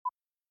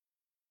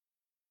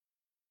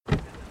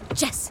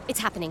Jess, it's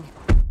happening.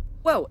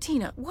 Whoa,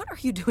 Tina, what are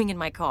you doing in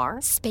my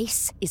car?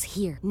 Space is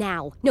here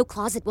now. No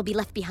closet will be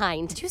left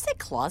behind. Did you say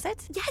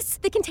closet? Yes,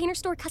 the Container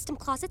Store custom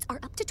closets are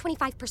up to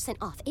 25%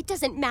 off. It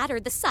doesn't matter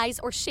the size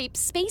or shape.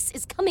 Space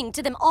is coming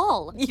to them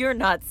all. You're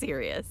not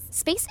serious.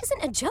 Space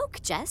isn't a joke,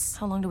 Jess.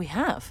 How long do we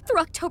have? Through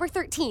October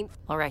 13th.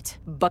 All right,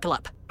 buckle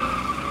up.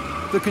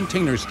 The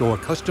Container Store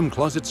custom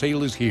closet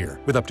sale is here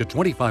with up to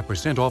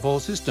 25% off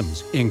all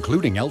systems,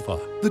 including Alpha.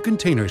 The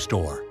Container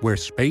Store, where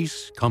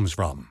space comes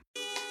from.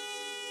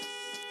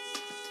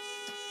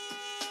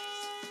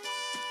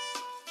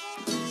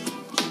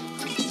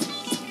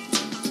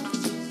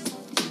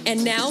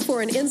 And now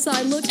for an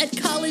inside look at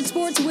college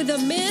sports with the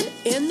men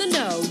in the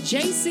know,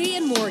 JC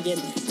and Morgan.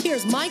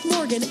 Here's Mike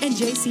Morgan and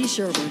JC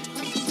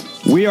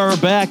Sherbert. We are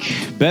back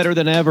better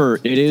than ever.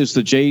 It is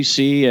the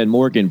JC and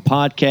Morgan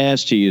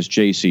podcast. He is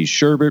JC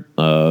Sherbert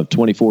of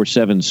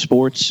 24/7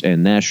 Sports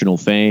and National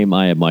Fame.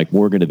 I am Mike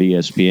Morgan of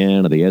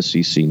ESPN of the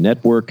SEC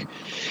Network.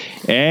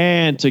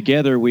 And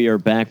together we are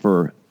back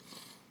for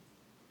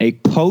a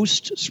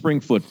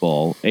post-spring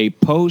football, a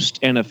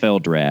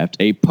post-NFL draft,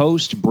 a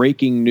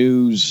post-breaking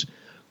news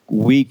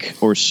week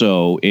or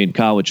so in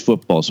college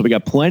football. So we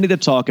got plenty to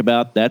talk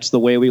about. That's the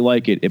way we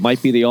like it. It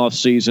might be the off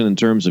season in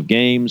terms of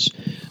games,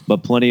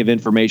 but plenty of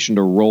information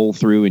to roll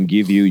through and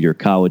give you your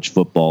college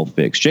football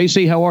fix.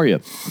 JC, how are you?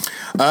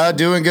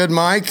 Doing good,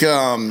 Mike.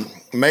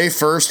 May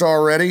 1st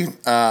already.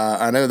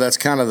 I know that's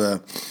kind of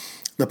the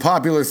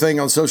popular thing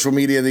on social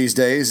media these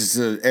days.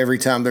 It's every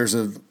time there's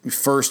a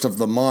first of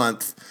the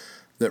month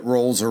that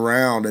rolls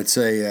around, it's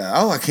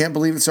I can't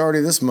believe it's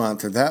already this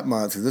month or that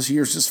month or this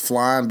year's just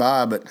flying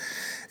by. But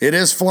it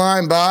is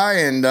flying by,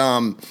 and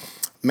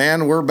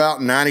man, we're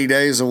about 90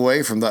 days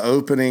away from the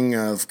opening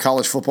of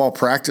college football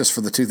practice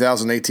for the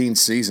 2018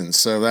 season.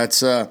 So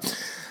that's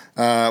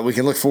we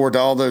can look forward to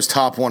all those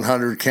top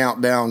 100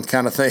 countdown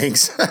kind of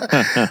things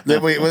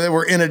that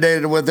we're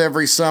inundated with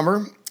every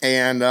summer,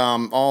 and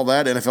all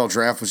that. NFL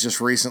draft was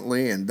just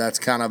recently, and that's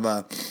kind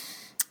of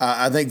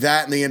I think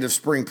that and the end of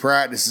spring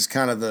practice is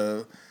kind of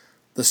the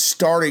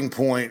starting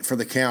point for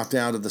the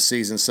countdown to the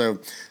season. So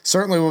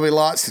certainly will be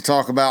lots to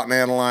talk about and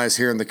analyze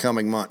here in the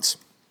coming months.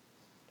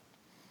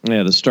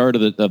 Yeah, the start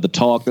of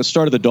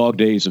the dog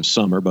days of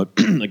summer. But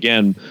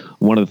again,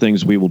 one of the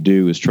things we will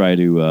do is try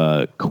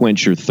to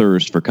quench your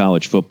thirst for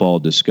college football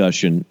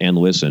discussion and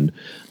listen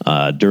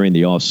during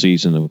the off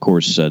season. Of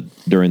course,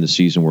 during the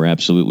season, we're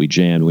absolutely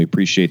jammed. We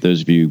appreciate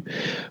those of you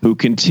who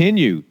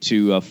continue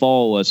to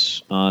follow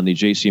us on the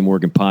JC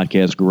Morgan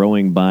podcast,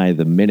 growing by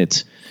the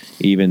minute,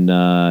 even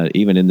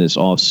in this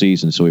off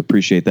season. So we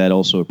appreciate that.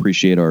 Also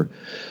appreciate our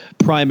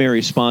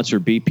primary sponsor,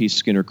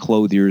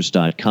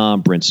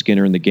 bpskinnerclothiers.com. Brent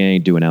Skinner and the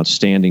gang do an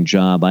outstanding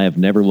job. I have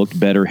never looked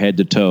better head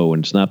to toe,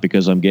 and it's not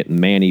because I'm getting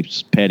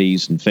manis,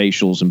 petties, and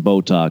facials and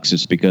Botox.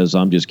 It's because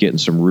I'm just getting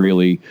some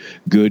really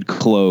good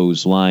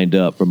clothes lined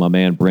up for my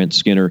man Brent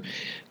Skinner.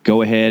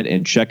 Go ahead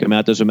and check him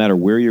out. Doesn't matter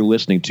where you're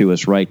listening to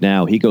us right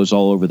now. He goes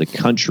all over the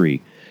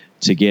country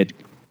to get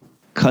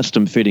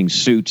custom fitting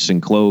suits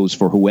and clothes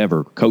for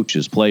whoever,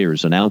 coaches,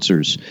 players,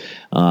 announcers.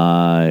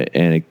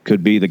 And it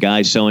could be the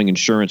guy selling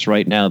insurance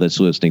right now that's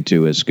listening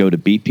to us. Go to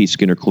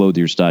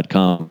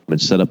bpskinnerclothiers.com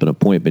and set up an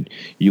appointment.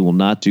 You will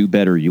not do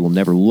better. You will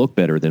never look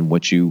better than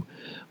what you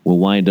will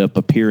wind up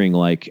appearing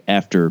like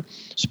after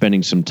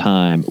spending some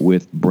time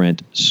with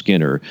Brent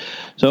Skinner.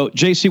 So,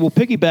 JC, we'll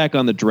piggyback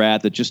on the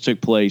draft that just took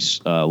place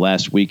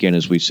last weekend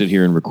as we sit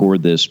here and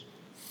record this.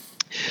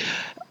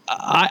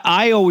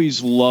 I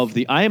always love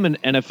I am an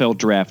NFL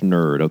draft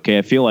nerd. Okay.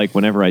 I feel like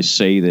whenever I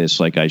say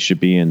this, like I should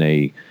be in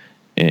an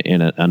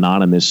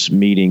anonymous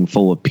meeting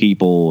full of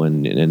people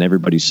and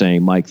everybody's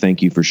saying, Mike,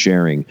 thank you for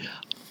sharing.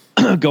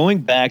 Going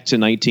back to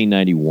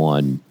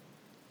 1991,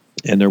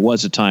 and there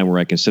was a time where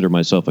I considered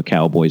myself a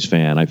Cowboys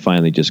fan. I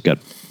finally just got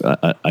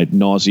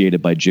nauseated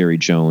by Jerry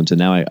Jones, and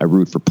now I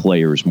root for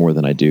players more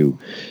than I do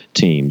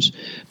teams.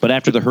 But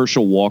after the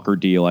Herschel Walker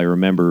deal, I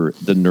remember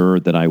the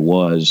nerd that I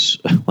was,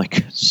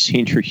 like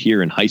senior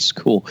year in high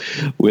school,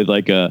 with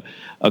like a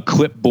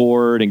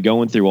clipboard and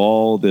going through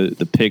all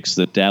the picks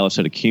that Dallas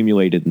had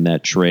accumulated in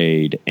that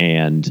trade,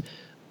 and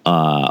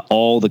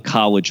all the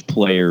college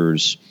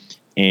players,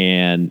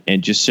 and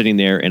just sitting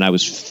there, and I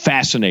was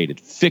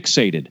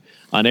fixated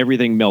on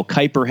everything Mel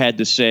Kiper had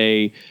to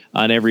say,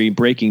 on every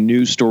breaking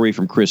news story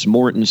from Chris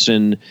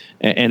Mortensen,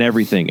 and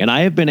everything. And I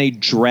have been a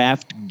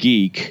draft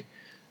geek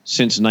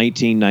since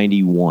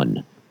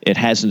 1991. It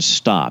hasn't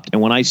stopped.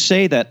 And when I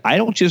say that, I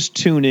don't just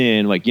tune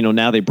in, like,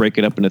 now they break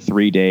it up into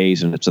 3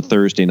 days and it's a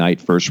Thursday night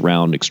first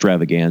round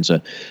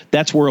extravaganza.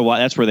 That's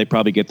where they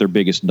probably get their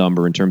biggest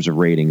number in terms of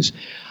ratings.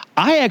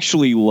 I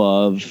actually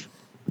love,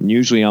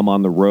 usually I'm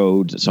on the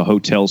road, it's a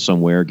hotel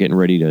somewhere, getting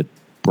ready to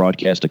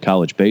broadcast a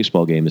college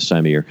baseball game this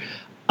time of year.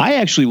 I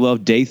actually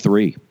love day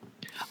 3.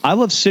 I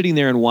love sitting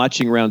there and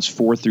watching rounds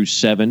 4 through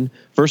 7.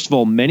 First of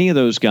all, many of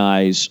those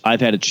guys I've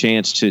had a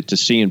chance to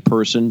see in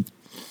person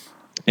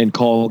and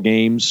call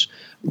games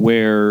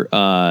where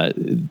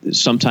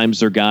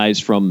sometimes they're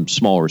guys from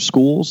smaller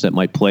schools that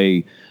might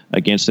play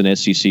against an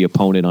SEC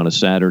opponent on a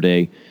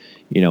Saturday.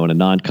 in a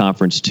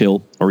non-conference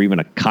tilt, or even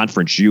a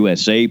Conference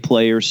USA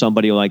player,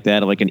 somebody like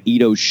that, like an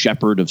Ito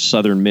Shepherd of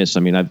Southern Miss. I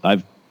mean,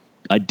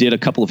 I did a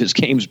couple of his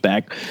games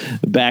back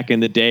in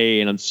the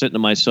day, and I'm sitting to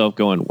myself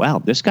going, wow,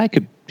 this guy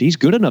he's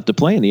good enough to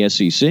play in the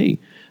SEC.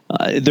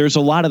 There's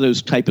a lot of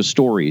those type of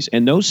stories,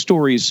 and those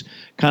stories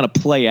kind of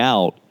play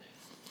out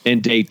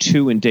in day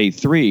 2 and day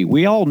 3.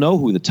 We all know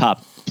who the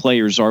top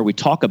players are. We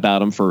talk about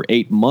them for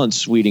 8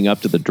 months leading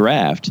up to the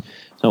draft.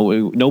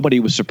 So nobody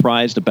was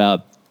surprised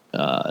about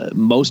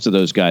most of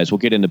those guys. We'll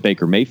get into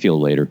Baker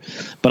Mayfield later.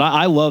 But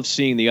I love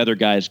seeing the other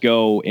guys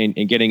go and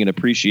getting an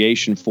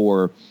appreciation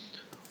for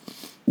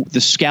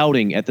the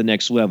scouting at the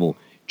next level.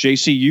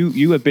 JC,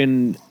 you have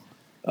been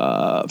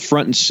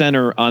front and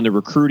center on the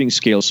recruiting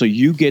scale, so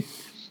you get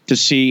to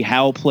see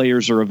how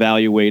players are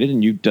evaluated,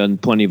 and you've done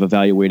plenty of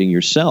evaluating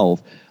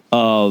yourself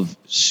of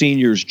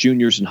seniors,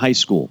 juniors in high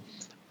school.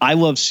 I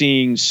love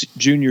seeing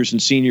juniors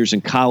and seniors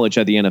in college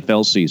at the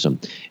NFL season.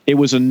 It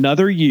was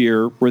another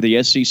year where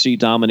the SEC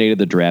dominated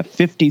the draft,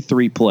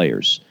 53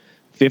 players.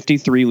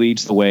 53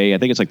 leads the way. I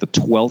think it's like the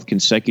 12th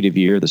consecutive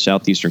year the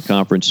Southeastern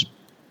Conference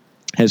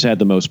has had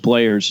the most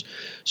players.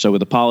 So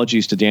with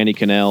apologies to Danny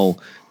Cannell,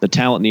 the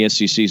talent in the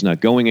SEC is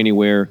not going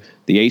anywhere.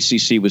 The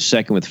ACC was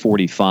second with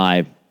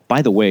 45.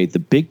 By the way, the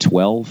Big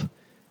 12,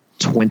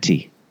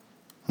 20.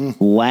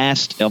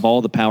 Last of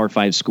all the Power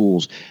 5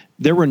 schools.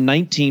 There were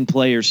 19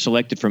 players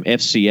selected from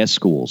FCS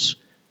schools.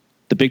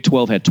 The Big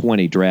 12 had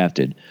 20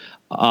 drafted.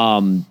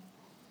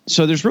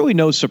 So there's really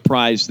no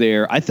surprise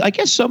there. I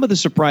guess some of the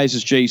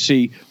surprises,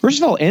 JC, first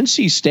of all,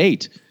 NC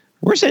State.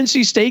 Where's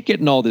NC State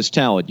getting all this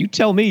talent? You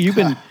tell me. You've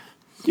been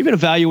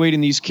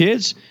evaluating these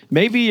kids.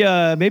 Maybe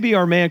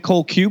our man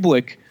Cole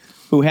Kublik,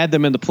 who had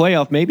them in the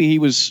playoff, maybe he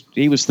was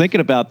thinking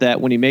about that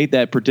when he made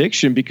that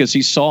prediction, because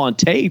he saw on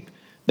tape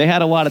they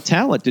had a lot of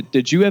talent.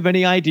 Did you have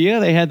any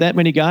idea they had that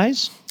many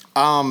guys?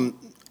 I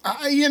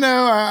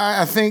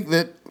think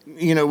that,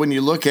 when you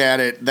look at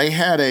it, they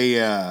had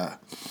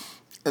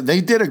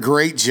they did a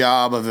great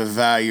job of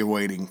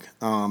evaluating.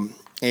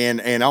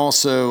 And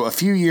also a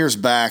few years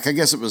back, I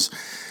guess it was,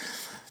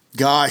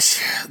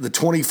 the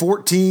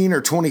 2014 or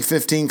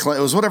 2015 class,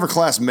 it was whatever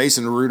class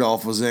Mason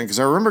Rudolph was in, because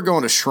I remember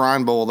going to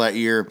Shrine Bowl that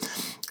year.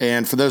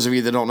 And for those of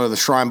you that don't know, the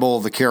Shrine Bowl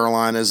of the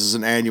Carolinas is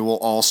an annual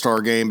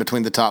all-star game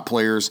between the top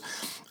players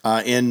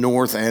in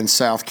North and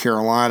South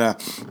Carolina,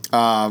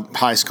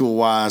 high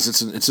school-wise.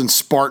 It's in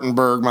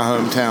Spartanburg, my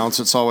hometown,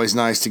 so it's always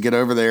nice to get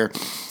over there.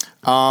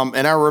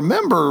 And I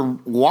remember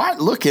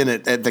looking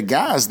at the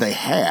guys they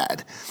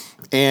had,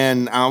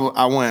 and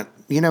I went,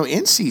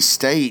 NC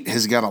State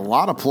has got a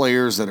lot of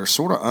players that are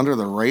sort of under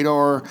the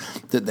radar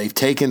that they've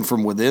taken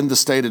from within the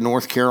state of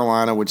North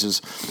Carolina, which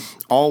is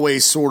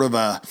always sort of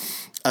a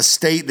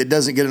state that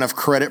doesn't get enough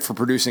credit for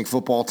producing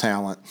football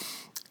talent.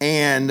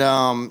 And,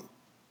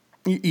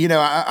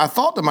 I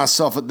thought to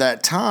myself at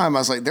that time, I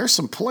was like, there's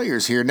some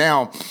players here.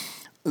 Now,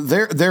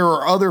 there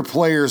are other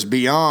players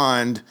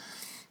beyond,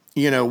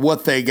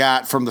 what they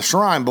got from the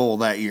Shrine Bowl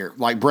that year.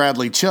 Like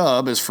Bradley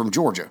Chubb is from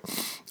Georgia.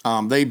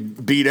 They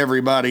beat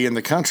everybody in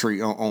the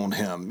country on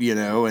him,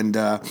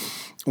 and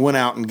went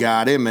out and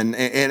got him. And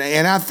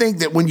I think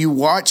that when you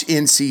watch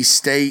NC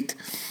State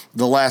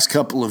the last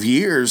couple of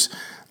years,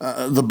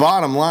 the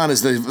bottom line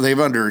is they've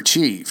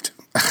underachieved,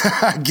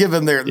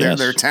 given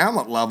their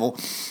talent level.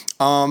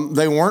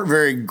 They weren't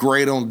very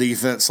great on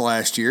defense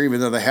last year, even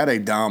though they had a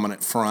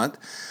dominant front.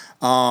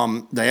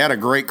 They had a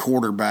great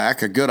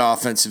quarterback, a good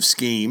offensive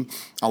scheme.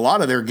 A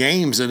lot of their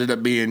games ended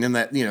up being in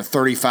that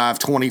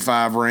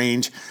 35-25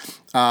 range.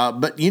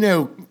 But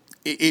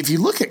if you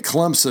look at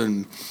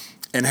Clemson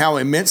and how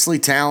immensely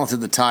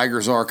talented the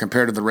Tigers are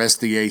compared to the rest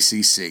of the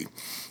ACC,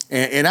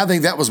 and I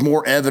think that was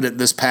more evident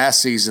this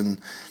past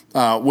season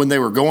when they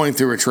were going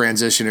through a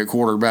transition at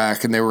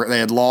quarterback, and they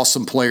had lost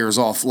some players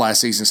off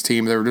last season's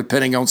team. They were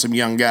depending on some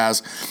young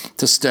guys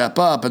to step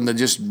up, and they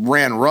just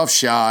ran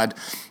roughshod,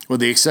 with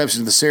the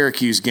exception of the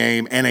Syracuse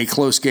game and a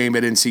close game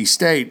at NC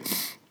State,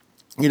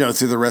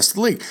 through the rest of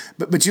the league.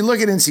 But you look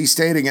at NC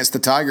State against the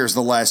Tigers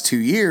the last 2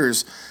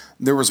 years.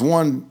 There was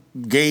one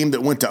game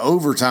that went to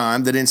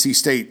overtime that NC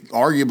State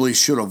arguably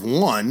should have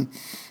won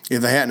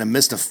if they hadn't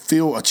missed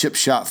a chip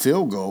shot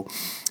field goal.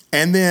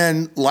 And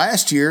then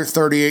last year,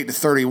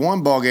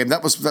 38-31 ball game,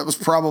 that was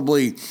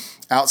probably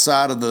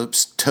outside of the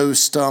toe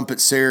stump at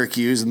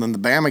Syracuse, and then the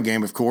Bama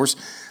game, of course.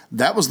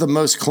 That was the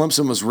most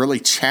Clemson was really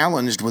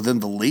challenged within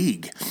the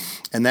league,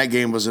 and that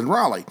game was in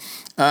Raleigh.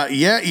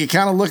 You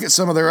kind of look at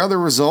some of their other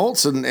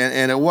results, and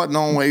it wasn't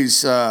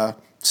always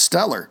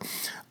stellar.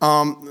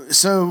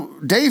 So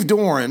Dave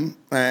Doeren,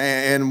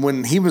 and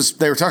when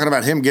they were talking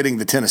about him getting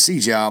the Tennessee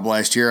job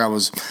last year,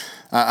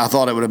 I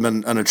thought it would have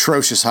been an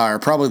atrocious hire,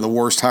 probably the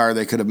worst hire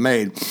they could have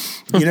made.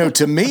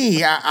 To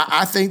me,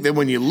 I think that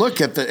when you look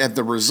at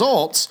the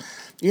results,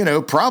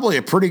 probably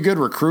a pretty good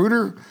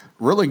recruiter,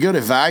 really good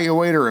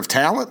evaluator of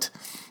talent.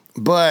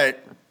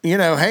 But,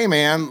 hey,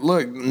 man,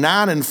 look,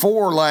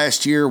 9-4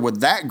 last year with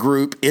that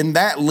group in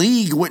that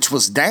league, which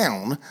was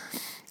down.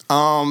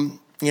 I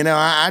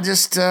got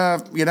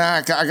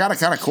to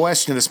kind of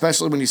question it,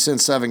 especially when you send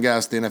 7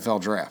 guys to the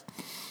NFL draft.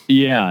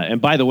 Yeah, and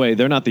by the way,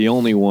 they're not the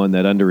only one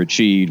that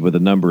underachieved with a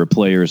number of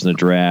players in the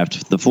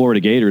draft. The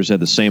Florida Gators had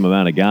the same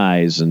amount of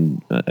guys,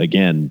 and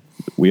again,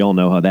 we all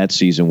know how that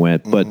season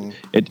went. But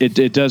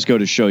it does go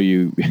to show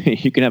you,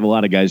 you can have a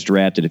lot of guys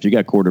drafted. If you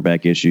got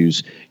quarterback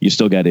issues, you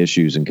still got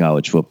issues in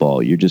college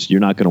football.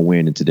 You're not going to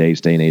win in today's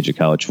day and age of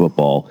college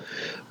football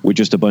with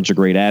just a bunch of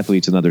great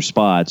athletes in other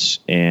spots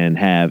and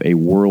have a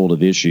world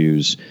of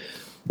issues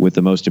with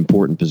the most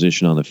important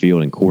position on the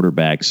field in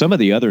quarterback. Some of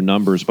the other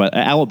numbers, but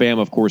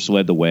Alabama, of course,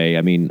 led the way.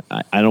 I mean,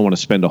 I don't want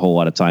to spend a whole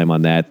lot of time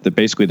on that.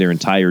 Basically, their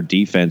entire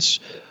defense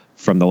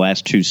from the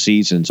last 2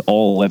 seasons,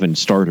 all 11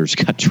 starters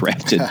got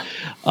drafted.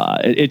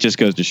 It just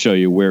goes to show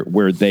you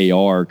where they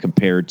are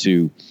compared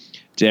to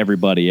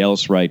everybody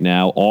else right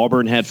now.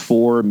 Auburn had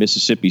 4,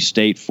 Mississippi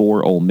State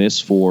 4, Ole Miss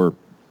 4,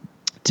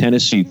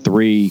 Tennessee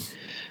 3,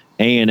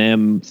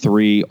 A&M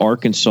 3,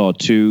 Arkansas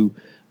 2,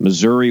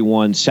 Missouri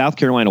 1, South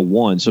Carolina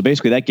 1. So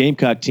basically that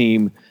Gamecock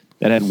team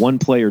that had 1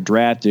 player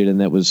drafted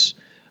and that was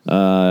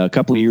a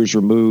couple of years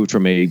removed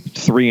from a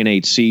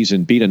 3-8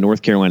 season beat a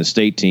North Carolina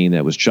State team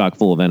that was chock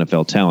full of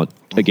NFL talent.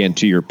 Again,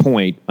 to your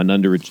point, an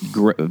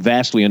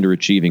vastly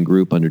underachieving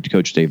group under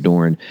Coach Dave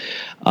Doeren.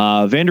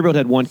 Vanderbilt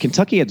had 1.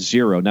 Kentucky had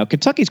 0. Now,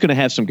 Kentucky's going to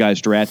have some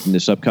guys drafted in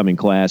this upcoming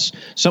class.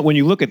 So when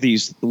you look at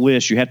these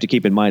lists, you have to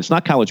keep in mind it's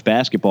not college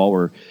basketball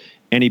where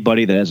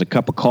anybody that has a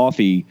cup of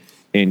coffee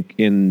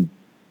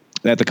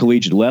at the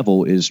collegiate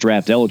level is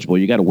draft eligible.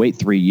 You got to wait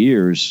 3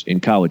 years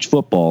in college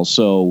football.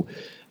 So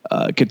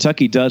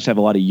Kentucky does have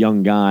a lot of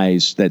young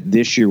guys that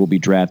this year will be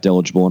draft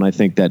eligible, and I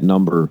think that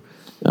number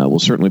will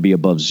certainly be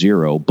above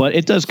 0. But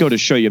it does go to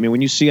show you, I mean,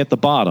 when you see at the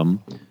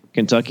bottom,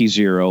 Kentucky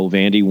 0,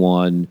 Vandy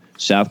 1,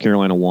 South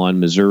Carolina 1,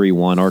 Missouri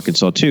 1,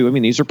 Arkansas 2. I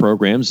mean, these are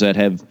programs that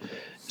have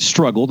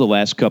struggled the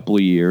last couple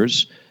of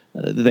years.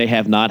 They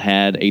have not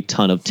had a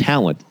ton of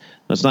talent.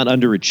 That's not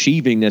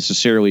underachieving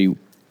necessarily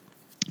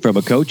from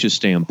a coach's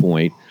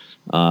standpoint,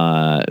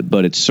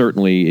 but it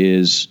certainly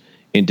is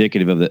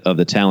indicative of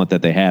the talent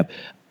that they have.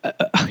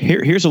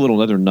 Here's a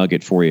little other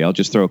nugget for you. I'll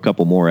just throw a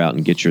couple more out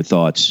and get your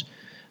thoughts.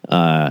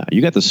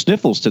 You got the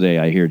sniffles today,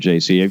 I hear,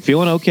 JC. Are you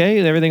feeling okay?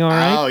 Is everything all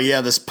right? Oh,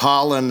 yeah, this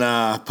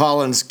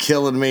pollen's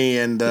killing me,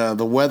 and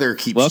the weather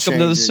keeps Welcome changing.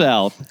 to the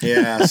South.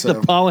 Yeah, so.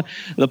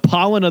 the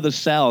pollen of the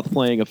South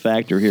playing a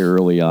factor here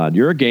early on.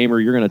 You're a gamer.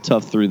 You're going to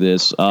tough through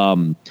this.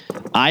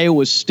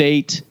 Iowa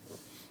State,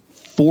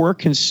 4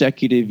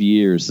 consecutive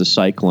years, the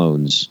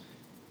Cyclones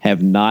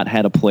have not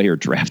had a player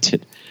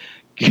drafted.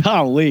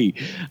 Golly.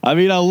 I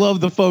mean, I love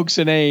the folks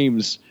in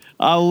Ames.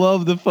 I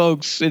love the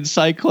folks in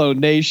Cyclone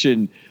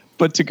Nation.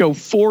 But to go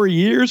 4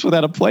 years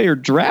without a player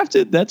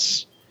drafted,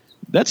 that's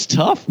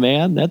tough,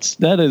 man.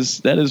 That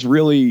is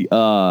really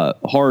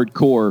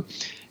hardcore.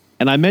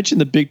 And I mentioned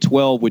the Big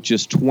 12 with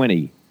just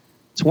 20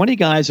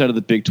 guys out of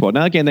the Big 12.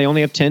 Now, again, they only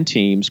have 10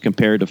 teams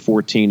compared to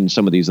 14 in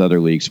some of these other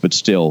leagues, but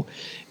still,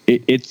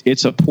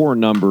 it's a poor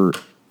number.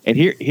 And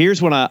here's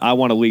what I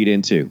want to lead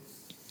into.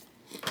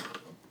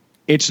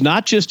 It's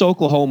not just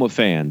Oklahoma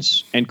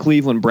fans and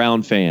Cleveland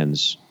Brown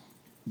fans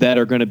that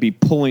are going to be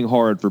pulling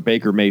hard for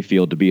Baker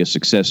Mayfield to be a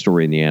success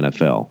story in the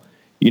NFL.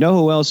 You know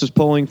who else is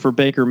pulling for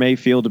Baker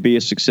Mayfield to be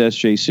a success,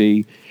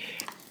 JC?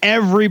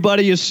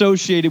 Everybody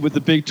associated with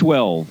the Big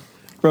 12,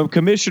 from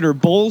Commissioner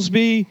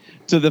Bowlesby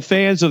to the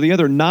fans of the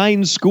other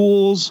 9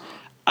 schools.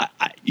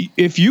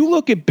 If you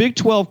look at Big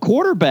 12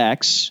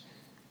 quarterbacks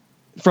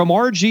from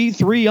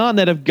RG3 on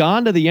that have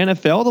gone to the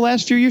NFL the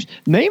last few years,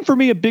 name for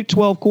me a Big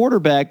 12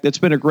 quarterback that's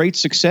been a great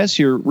success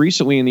here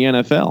recently in the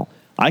NFL.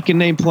 I can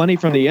name plenty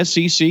from the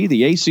SEC,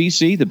 the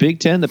ACC, the Big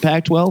 10, the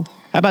Pac-12.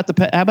 How about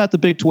the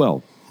Big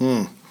 12?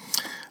 If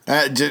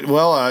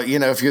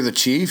you're the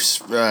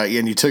Chiefs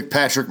and you took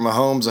Patrick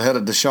Mahomes ahead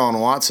of Deshaun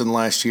Watson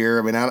last year,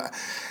 I mean,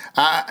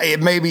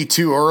 it may be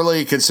too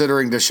early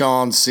considering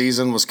Deshaun's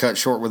season was cut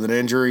short with an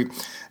injury,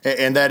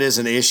 and that is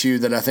an issue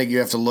that I think you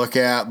have to look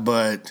at,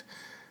 but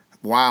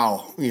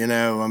wow,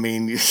 I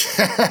mean,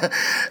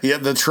 yeah,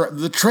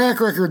 the track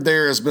record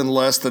there has been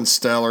less than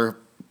stellar.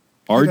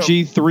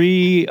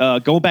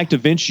 RG3, going back to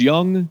Vince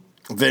Young.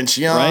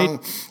 Right?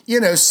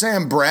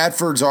 Sam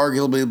Bradford's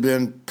arguably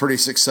been pretty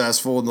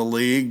successful in the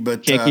league,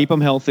 but can't keep him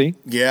healthy.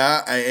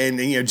 Yeah, and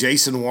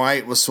Jason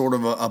White was sort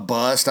of a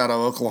bust out of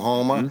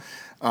Oklahoma.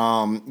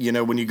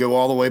 Mm-hmm. When you go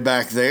all the way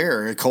back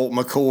there, Colt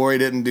McCoy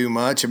didn't do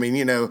much. I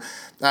mean,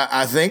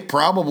 I think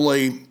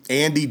probably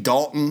Andy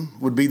Dalton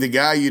would be the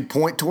guy you'd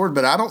point toward,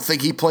 but I don't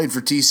think he played for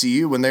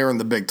TCU when they were in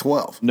the Big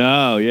 12.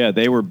 No, yeah,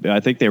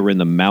 I think they were in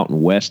the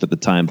Mountain West at the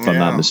time, if I'm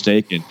not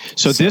mistaken.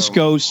 So this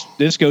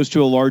goes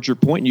to a larger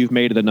point, and you've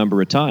made it a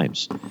number of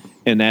times,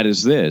 and that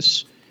is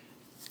this: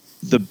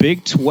 the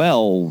Big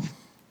 12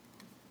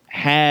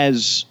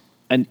 has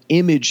an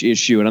image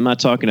issue, and I'm not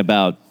talking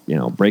about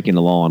breaking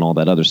the law and all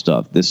that other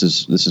stuff. This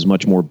is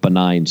much more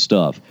benign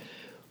stuff,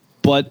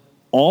 but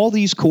all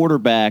these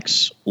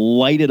quarterbacks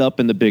light it up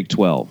in the Big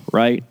 12,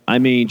 right? I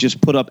mean,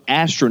 just put up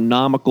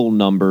astronomical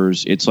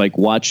numbers. It's like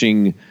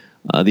watching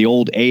the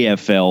old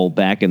AFL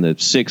back in the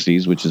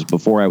 60s, which is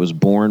before I was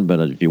born.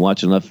 But if you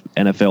watch enough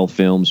NFL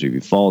films or if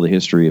you follow the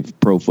history of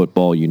pro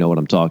football, you know what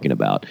I'm talking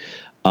about.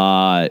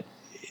 They've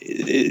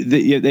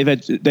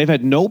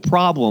had no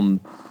problem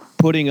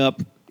putting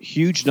up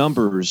huge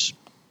numbers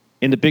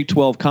in the Big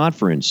 12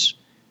 conference,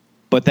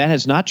 but that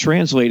has not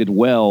translated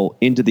well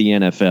into the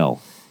NFL.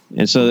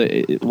 And so,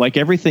 like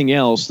everything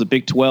else, the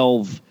Big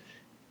 12,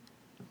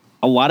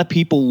 a lot of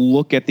people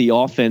look at the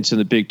offense in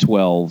the Big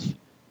 12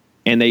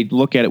 and they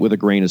look at it with a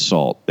grain of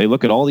salt. They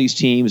look at all these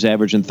teams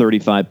averaging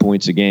 35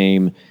 points a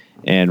game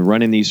and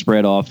running these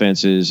spread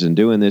offenses and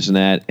doing this and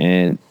that,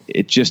 and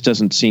it just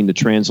doesn't seem to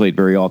translate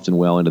very often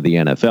well into the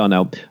NFL.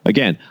 Now,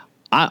 again,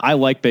 I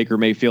like Baker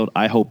Mayfield.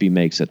 I hope he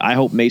makes it. I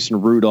hope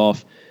Mason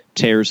Rudolph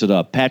tears it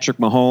up. Patrick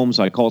Mahomes,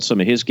 I called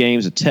some of his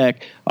games at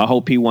Tech. I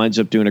hope he winds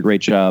up doing a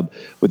great job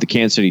with the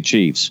Kansas City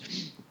Chiefs.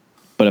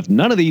 But if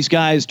none of these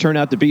guys turn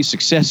out to be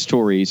success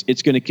stories,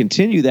 it's going to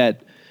continue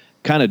that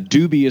kind of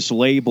dubious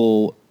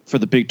label for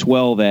the Big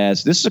 12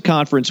 as this is a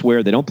conference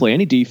where they don't play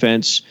any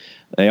defense.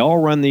 They all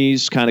run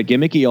these kind of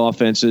gimmicky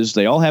offenses.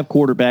 They all have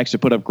quarterbacks that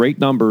put up great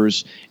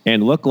numbers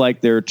and look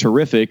like they're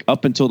terrific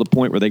up until the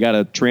point where they got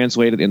to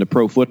translate it into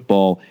pro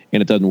football,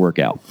 and it doesn't work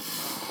out.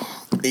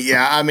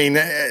 Yeah, I mean,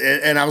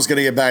 and I was going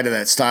to get back to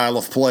that style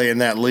of play in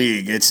that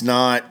league. It's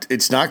not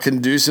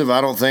conducive,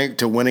 I don't think,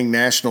 to winning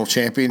national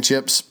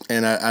championships,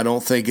 and I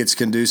don't think it's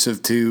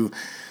conducive to,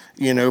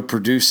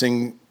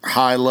 producing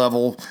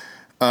high-level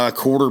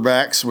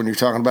quarterbacks when you're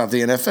talking about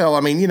the NFL.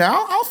 I mean,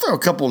 I'll throw a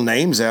couple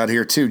names out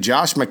here too.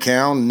 Josh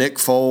McCown, Nick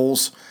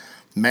Foles,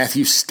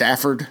 Matthew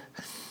Stafford.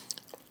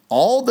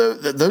 All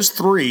those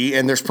three,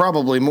 and there's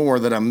probably more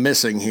that I'm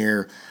missing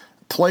here,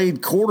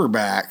 played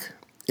quarterback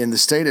in the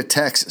state of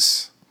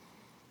Texas,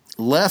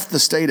 left the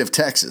state of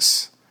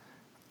Texas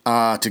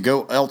to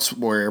go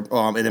elsewhere.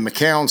 And in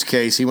McCown's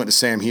case, he went to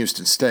Sam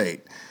Houston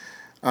State.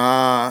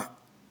 And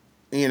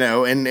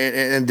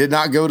did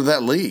not go to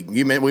that league.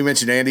 We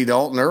mentioned Andy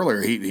Dalton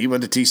earlier. He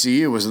went to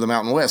TCU, was in the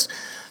Mountain West.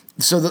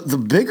 So the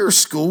bigger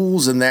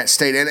schools in that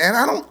state, and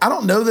I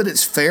don't know that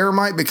it's fair,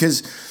 Mike,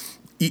 because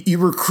you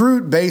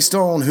recruit based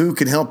on who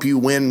can help you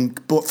win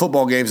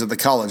football games at the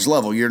college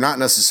level. You're not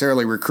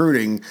necessarily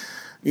recruiting,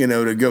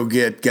 to go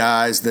get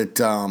guys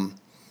that are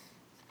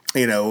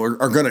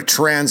going to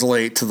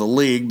translate to the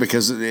league,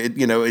 because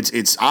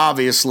it's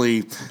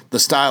obviously the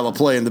style of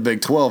play in the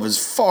Big 12 is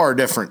far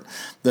different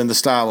than the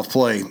style of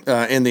play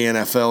in the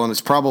NFL, and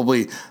it's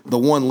probably the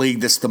one league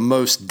that's the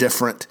most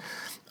different.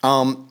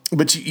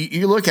 But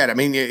you look at it. I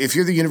mean, if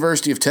you're the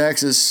University of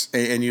Texas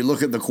and you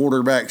look at the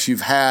quarterbacks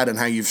you've had and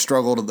how you've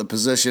struggled at the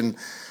position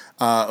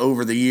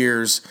over the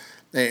years,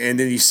 and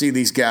then you see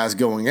these guys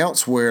going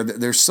elsewhere,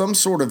 there's some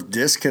sort of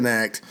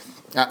disconnect,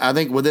 I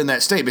think, within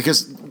that state,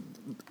 because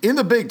in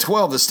the Big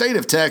 12, the state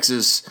of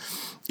Texas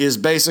is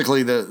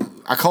basically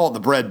I call it the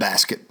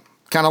breadbasket.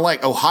 Kind of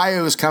like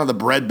Ohio is kind of the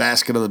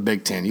breadbasket of the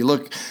Big Ten. You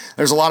look,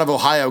 there's a lot of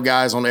Ohio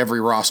guys on every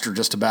roster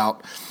just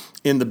about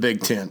in the Big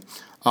Ten.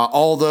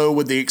 Although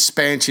with the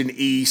expansion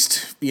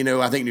east,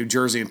 I think New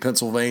Jersey and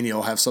Pennsylvania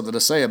will have something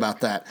to say about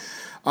that.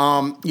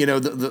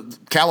 The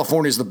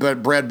California is the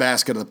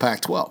breadbasket of the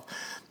Pac-12.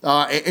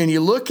 And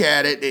you look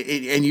at it,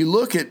 and you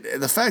look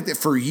at the fact that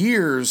for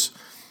years,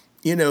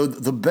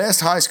 the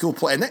best high school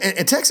play,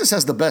 and Texas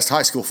has the best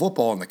high school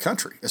football in the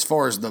country as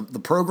far as the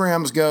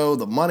programs go,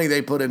 the money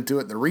they put into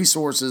it, the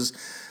resources.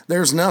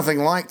 There's nothing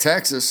like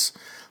Texas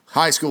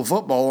high school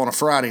football on a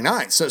Friday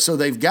night. So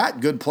they've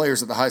got good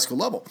players at the high school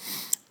level.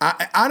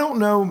 I don't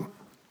know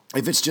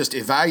if it's just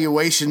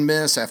evaluation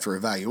miss after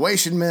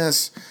evaluation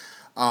miss,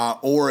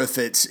 or if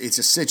it's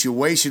a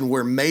situation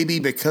where maybe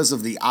because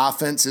of the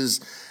offenses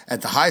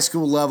at the high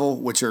school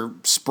level, which are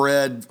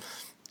spread,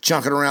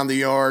 chunking around the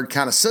yard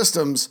kind of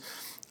systems,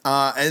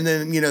 and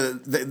then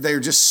they're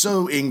just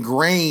so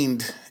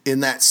ingrained in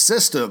that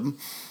system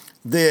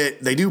that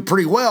they do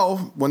pretty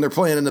well when they're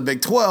playing in the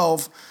Big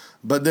 12,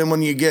 but then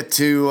when you get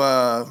to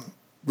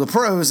the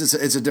pros,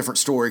 it's a different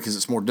story because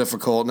it's more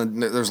difficult,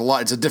 and there's a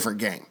lot. It's a different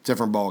game,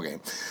 different ball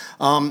game.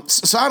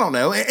 So I don't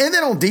know. And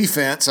then on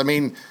defense, I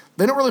mean,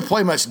 they don't really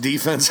play much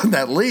defense in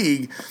that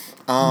league,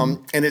 and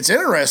it's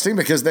interesting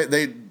because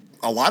they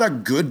a lot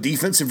of good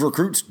defensive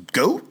recruits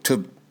go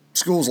to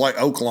schools like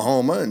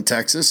Oklahoma and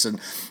Texas and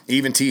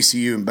even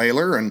TCU and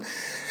Baylor, and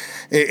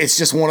it's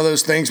just one of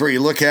those things where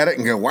you look at it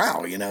and go,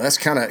 wow, that's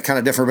kind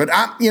of different. But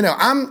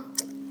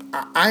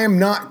I am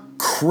not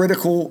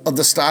critical of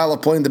the style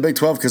of playing the Big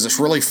 12 because it's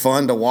really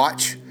fun to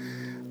watch.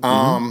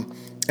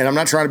 And I'm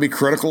not trying to be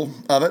critical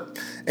of it.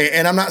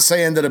 And I'm not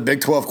saying that a Big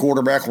 12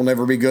 quarterback will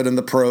never be good in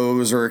the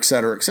pros or et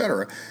cetera, et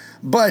cetera.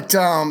 But,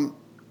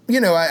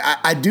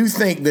 I do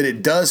think that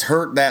it does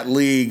hurt that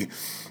league,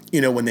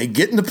 when they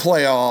get into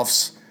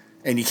playoffs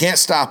and you can't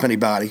stop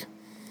anybody.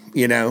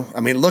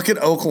 I mean, look at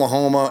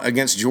Oklahoma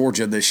against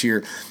Georgia this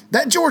year.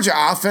 That Georgia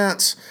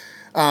offense,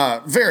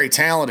 very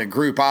talented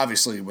group,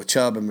 obviously, with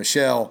Chubb and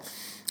Michelle.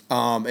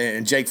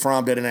 And Jake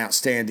Fromm did an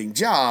outstanding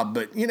job,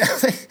 but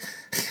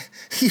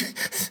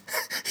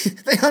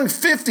they hung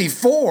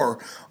 54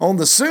 on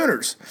the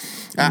Sooners.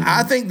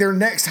 I think their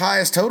next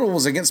highest total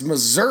was against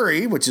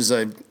Missouri, which is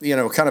a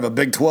kind of a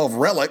Big 12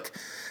 relic,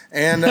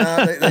 and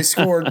they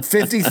scored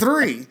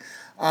 53.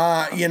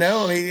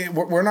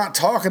 We're not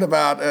talking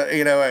about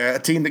a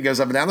team that goes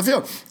up and down the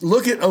field.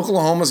 Look at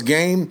Oklahoma's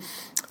game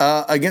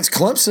against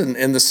Clemson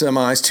in the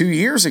semis 2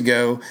 years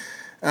ago.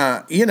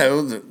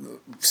 The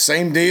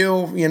same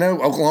deal.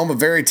 Oklahoma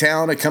very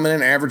talented, coming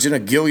in averaging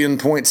 1 billion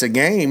points a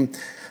game.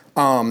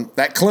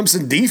 That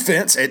Clemson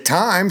defense at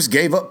times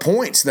gave up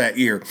points that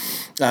year.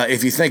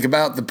 If you think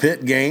about the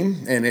Pitt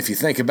game, and if you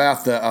think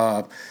about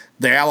the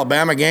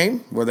Alabama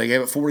game where they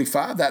gave it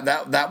 45,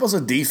 that was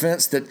a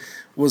defense that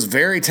was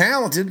very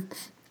talented,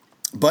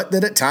 but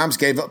that at times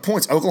gave up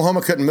points.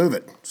 Oklahoma couldn't move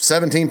it.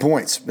 17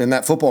 points in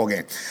that football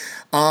game.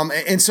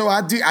 And so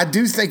I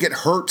do think it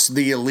hurts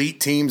the elite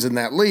teams in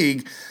that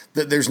league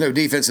that there's no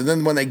defense. And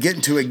then when they get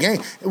into a game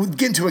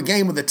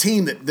with a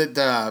team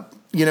that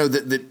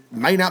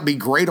may not be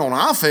great on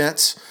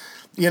offense,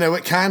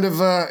 it kind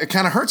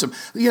of hurts them.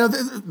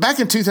 Back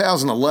in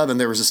 2011,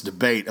 there was this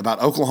debate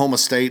about Oklahoma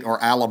State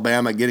or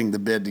Alabama getting the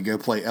bid to go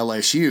play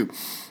LSU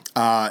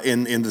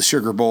in the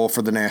Sugar Bowl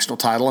for the national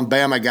title, and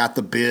Bama got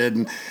the bid,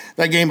 and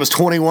that game was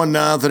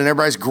 21-0, and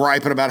everybody's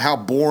griping about how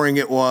boring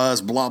it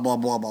was, blah blah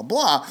blah blah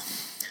blah.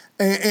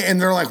 And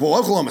they're like, well,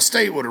 Oklahoma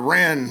State would have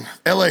ran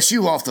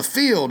LSU off the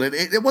field.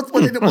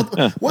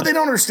 What they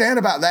don't understand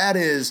about that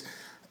is,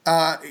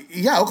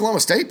 Oklahoma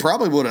State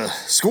probably would have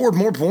scored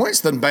more points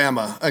than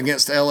Bama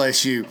against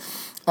LSU,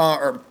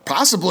 or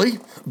possibly.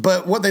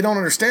 But what they don't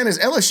understand is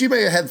LSU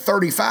may have had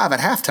 35 at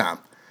halftime.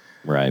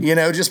 Right.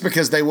 Just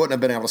because they wouldn't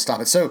have been able to stop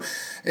it. So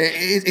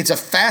it's a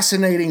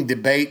fascinating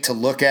debate to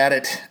look at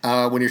it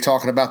when you're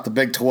talking about the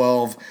Big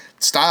 12,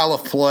 style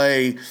of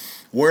play,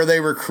 where they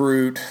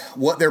recruit,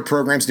 what their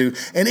programs do.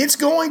 And it's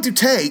going to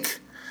take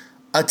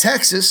a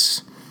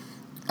Texas,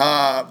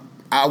 I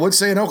would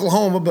say in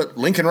Oklahoma, but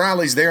Lincoln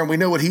Riley's there, and we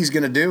know what he's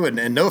going to do.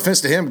 And no offense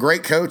to him,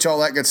 great coach, all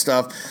that good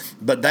stuff.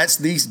 But that's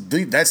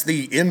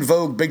the in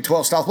vogue Big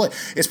 12 style play.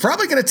 It's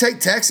probably going to take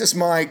Texas,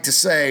 Mike, to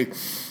say,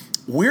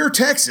 we're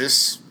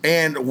Texas,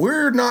 and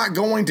we're not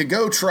going to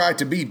go try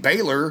to be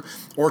Baylor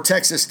or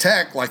Texas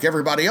Tech like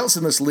everybody else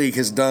in this league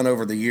has done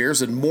over the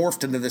years and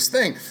morphed into this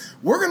thing.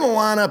 We're going to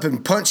line up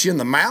and punch you in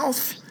the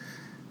mouth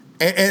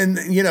and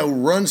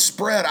run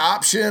spread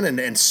option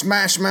and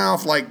smash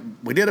mouth like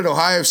we did at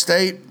Ohio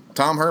State,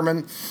 Tom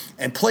Herman,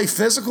 and play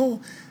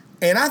physical.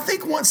 And I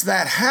think once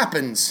that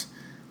happens,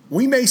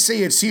 we may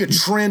see a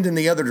trend in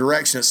the other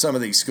direction at some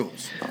of these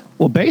schools.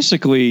 Well,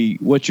 basically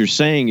what you're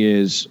saying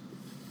is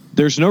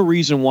there's no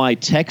reason why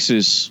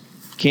Texas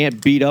can't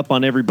beat up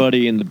on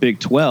everybody in the Big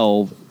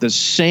 12 the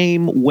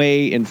same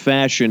way and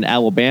fashion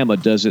Alabama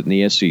does it in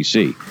the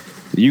SEC.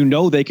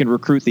 They can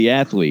recruit the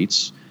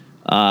athletes.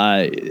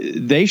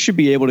 They should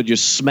be able to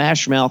just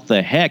smash mouth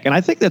the heck. And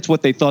I think that's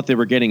what they thought they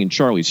were getting in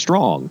Charlie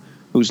Strong,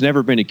 who's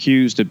never been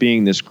accused of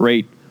being this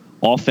great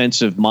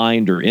offensive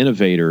mind or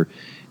innovator.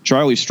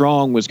 Charlie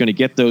Strong was going to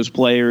get those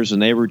players, and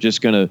they were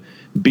just going to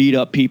beat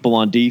up people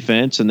on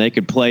defense, and they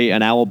could play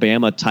an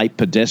Alabama-type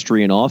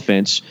pedestrian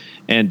offense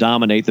and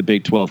dominate the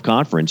Big 12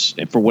 Conference.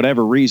 And for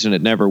whatever reason,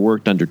 it never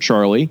worked under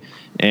Charlie,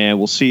 and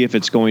we'll see if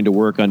it's going to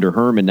work under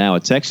Herman now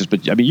at Texas.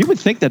 But, you would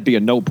think that'd be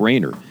a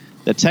no-brainer,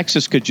 that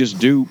Texas could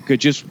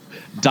just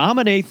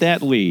dominate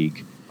that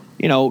league,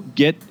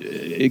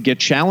 get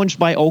challenged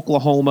by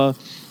Oklahoma,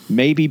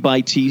 maybe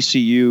by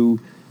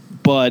TCU,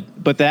 but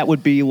that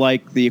would be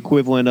like the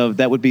equivalent of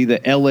that would be the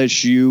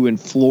LSU in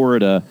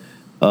Florida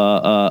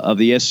of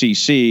the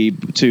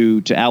SEC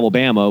to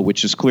Alabama,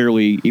 which is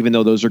clearly, even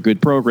though those are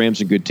good programs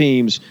and good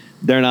teams,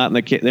 they're not in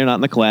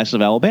the class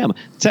of Alabama.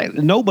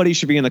 Nobody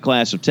should be in the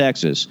class of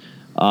Texas.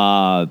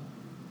 But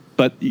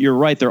you're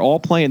right; they're all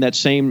playing that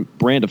same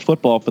brand of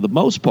football for the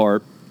most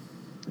part.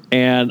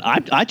 And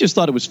I just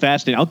thought it was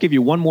fascinating. I'll give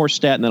you one more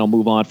stat, and then I'll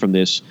move on from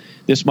this.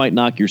 This might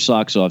knock your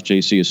socks off,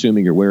 JC,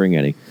 assuming you're wearing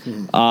any.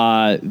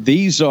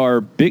 These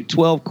are Big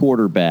 12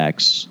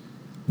 quarterbacks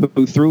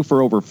who threw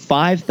for over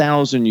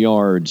 5,000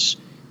 yards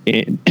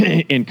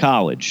in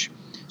college.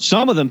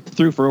 Some of them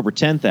threw for over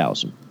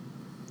 10,000.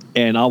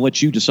 And I'll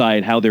let you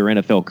decide how their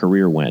NFL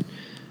career went.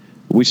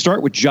 We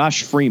start with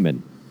Josh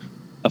Freeman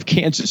of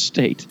Kansas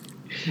State.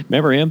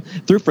 Remember him?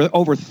 Threw for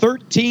over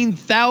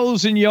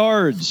 13,000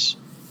 yards.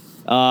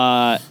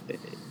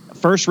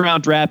 First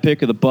round draft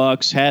pick of the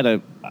Bucks, had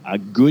a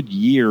good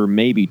year,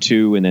 maybe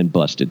two, and then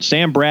busted.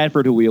 Sam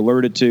Bradford, who we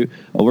alerted.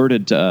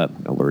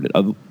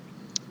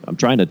 I'm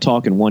trying to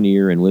talk in one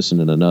ear and listen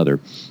in another,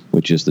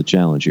 which is the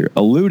challenge here.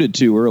 Alluded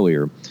to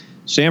earlier.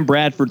 Sam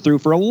Bradford threw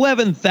for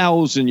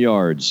 11,000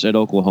 yards at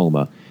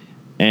Oklahoma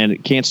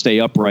and can't stay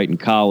upright in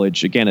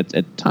college. Again,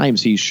 at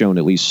times he's shown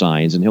at least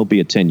signs, and he'll be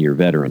a 10-year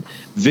veteran.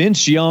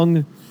 Vince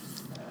Young,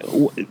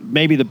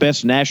 maybe the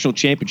best national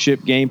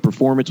championship game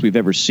performance we've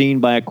ever seen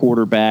by a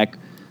quarterback,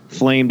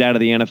 flamed out of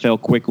the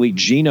NFL quickly.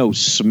 Geno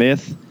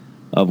Smith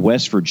of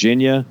West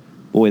Virginia,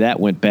 boy,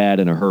 that went bad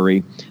in a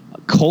hurry.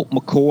 Colt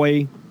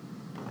McCoy,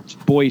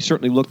 boy, he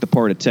certainly looked the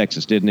part at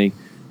Texas, didn't he?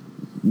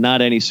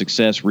 Not any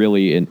success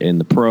really in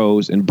the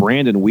pros. And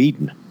Brandon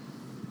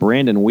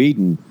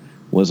Whedon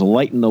was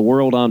lighting the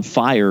world on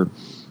fire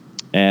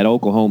at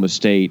Oklahoma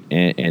State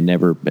and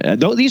never.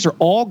 These are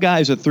all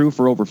guys that threw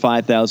for over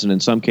 5,000, in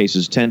some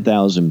cases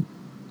 10,000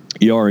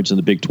 yards in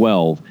the Big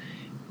 12.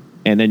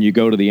 And then you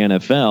go to the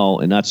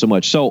NFL and not so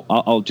much. So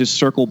I'll just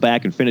circle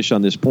back and finish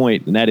on this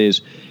point, and that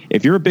is,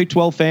 if you're a Big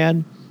 12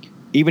 fan,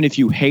 even if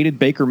you hated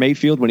Baker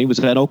Mayfield when he was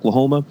at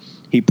Oklahoma,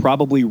 he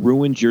probably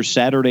ruined your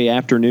Saturday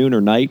afternoon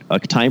or night a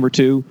time or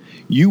two.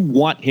 You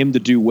want him to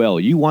do well.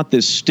 You want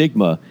this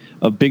stigma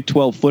of Big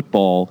 12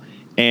 football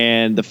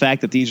and the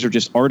fact that these are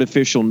just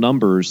artificial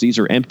numbers. These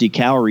are empty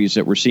calories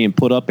that we're seeing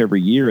put up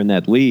every year in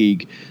that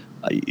league.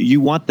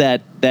 You want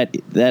that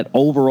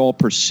overall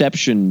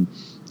perception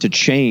to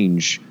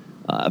change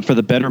for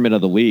the betterment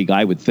of the league,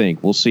 I would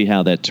think. We'll see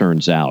how that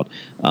turns out.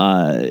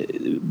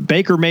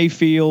 Baker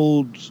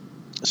Mayfield,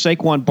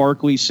 Saquon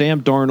Barkley,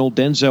 Sam Darnold,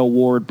 Denzel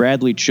Ward,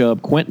 Bradley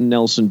Chubb, Quentin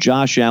Nelson,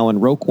 Josh Allen,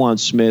 Roquan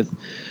Smith,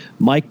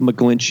 Mike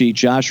McGlinchey,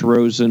 Josh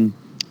Rosen.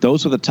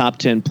 Those are the top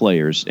 10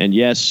 players. And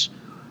yes,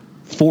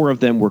 4 of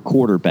them were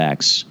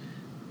quarterbacks.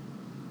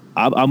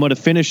 I'm going to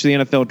finish the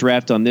NFL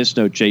draft on this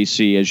note,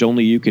 JC, as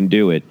only you can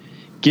do it.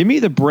 Give me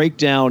the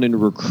breakdown in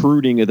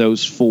recruiting of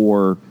those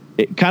 4.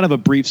 Kind of a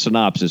brief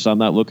synopsis. I'm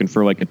not looking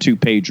for like a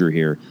 2-pager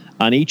here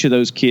on each of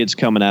those kids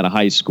coming out of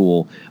high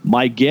school.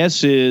 My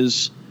guess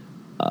is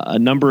a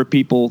number of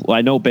people.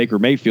 I know Baker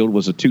Mayfield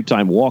was a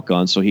 2-time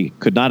walk-on, so he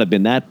could not have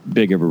been that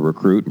big of a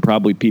recruit, and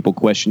probably people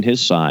questioned his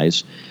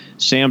size.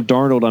 Sam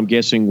Darnold, I'm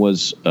guessing,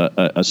 was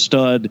a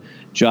stud.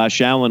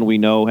 Josh Allen, we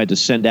know, had to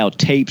send out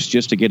tapes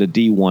just to get a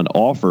D1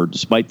 offer,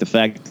 despite the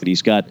fact that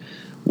he's got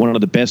one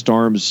of the best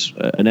arms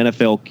an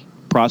NFL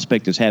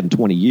prospect has had in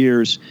 20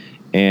 years.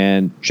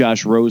 And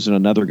Josh Rosen,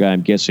 another guy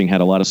I'm guessing,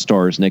 had a lot of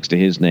stars next to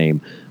his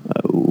name.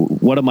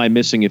 What am I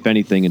missing, if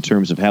anything, in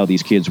terms of how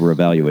these kids were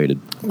evaluated?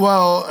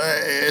 Well,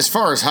 as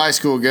far as high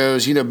school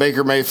goes,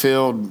 Baker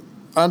Mayfield,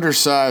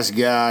 undersized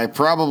guy,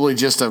 probably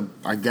just a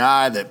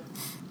guy that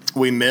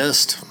we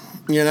missed.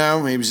 He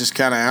was just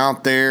kind of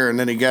out there, and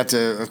then he got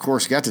to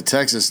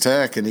Texas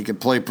Tech, and he could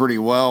play pretty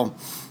well,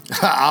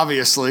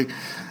 obviously.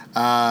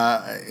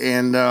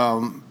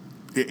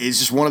 It's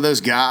just one of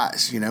those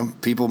guys,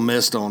 people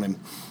missed on him.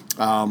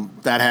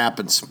 That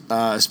happens,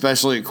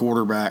 especially at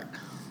quarterback.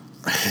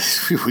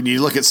 When you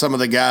look at some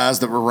of the guys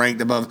that were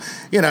ranked above,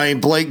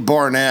 Blake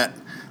Barnett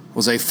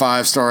was a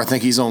 5-star. I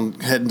think he's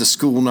heading to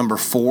school number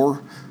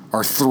 4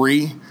 or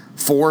 3,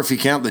 4 if you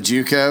count the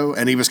JUCO,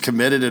 and he was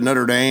committed to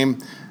Notre Dame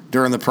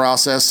during the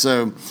process.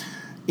 So,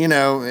 and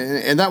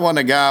that wasn't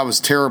a guy I was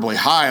terribly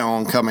high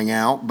on coming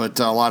out, but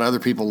a lot of other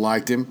people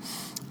liked him.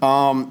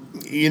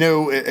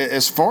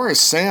 As far as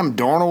Sam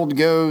Darnold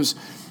goes,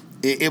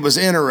 it was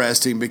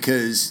interesting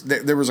because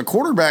there was a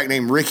quarterback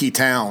named Ricky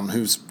Town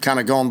who's kind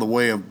of gone the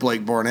way of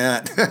Blake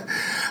Barnett.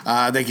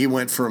 I think he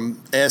went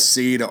from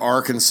SC to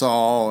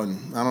Arkansas,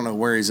 and I don't know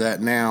where he's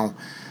at now.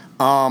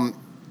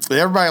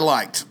 Everybody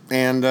liked,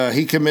 and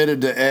he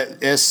committed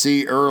to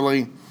SC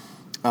early.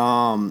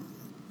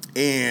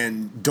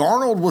 And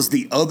Darnold was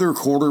the other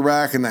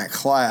quarterback in that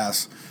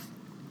class.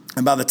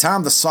 And by the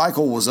time the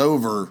cycle was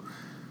over,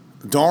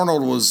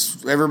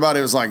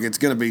 everybody was like, it's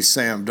going to be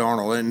Sam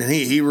Darnold. And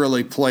he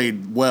really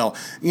played well.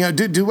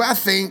 Do I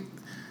think,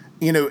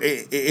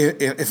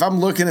 if I'm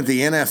looking at the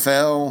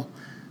NFL,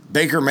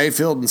 Baker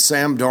Mayfield and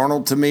Sam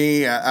Darnold, to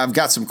me, I've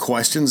got some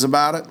questions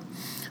about it.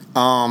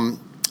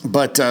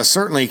 But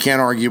certainly can't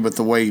argue with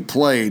the way he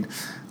played.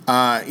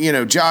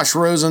 Josh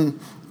Rosen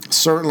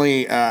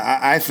certainly,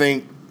 I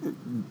think,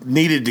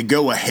 needed to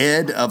go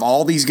ahead of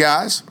all these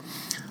guys.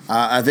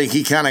 I think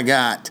he kind of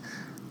got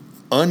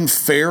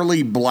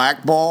unfairly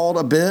blackballed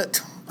a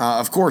bit.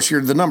 Of course,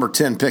 you're the number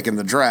 10 pick in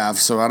the draft,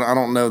 so I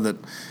don't know that,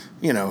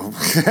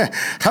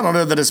 I don't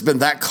know that it's been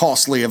that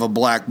costly of a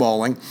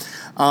blackballing.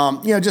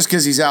 Just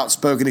because he's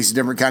outspoken, he's a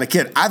different kind of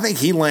kid. I think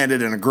he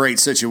landed in a great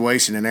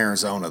situation in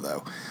Arizona,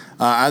 though.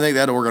 I think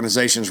that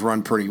organization's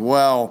run pretty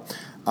well.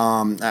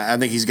 I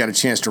think he's got a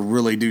chance to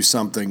really do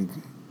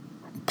something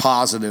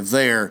positive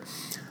there.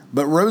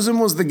 But Rosen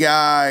was the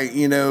guy,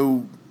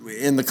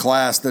 in the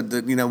class that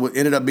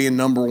ended up being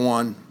number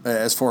 1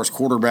 as far as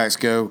quarterbacks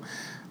go.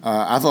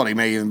 I thought he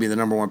may even be the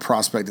number 1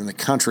 prospect in the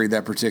country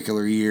that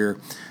particular year.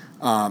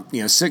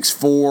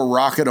 6'4",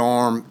 rocket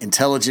arm,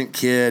 intelligent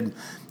kid.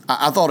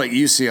 I thought at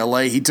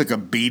UCLA he took a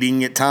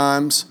beating at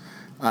times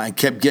and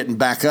kept getting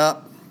back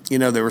up.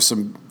 There were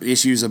some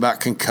issues about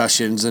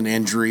concussions and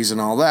injuries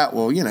and all that.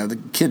 Well, the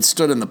kid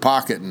stood in the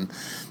pocket and,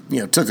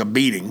 took a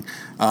beating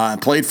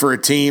and played for a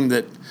team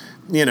that,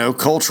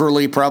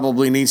 culturally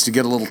probably needs to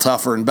get a little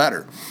tougher and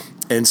better.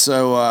 And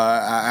so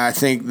I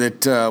think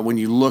that when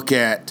you look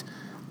at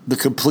the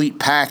complete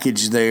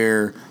package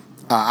there,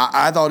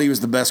 I thought he was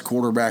the best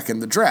quarterback in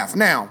the draft.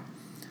 Now,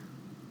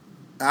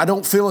 I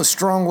don't feel as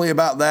strongly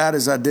about that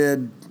as I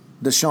did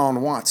Deshaun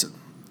Watson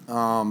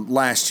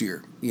last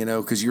year,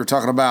 because you were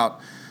talking about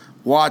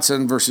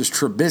Watson versus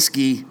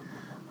Trubisky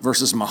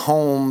versus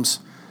Mahomes.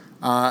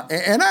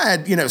 And I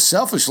had,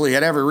 selfishly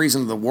had every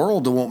reason in the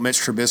world to want Mitch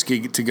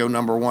Trubisky to go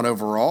number 1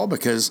 overall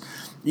because,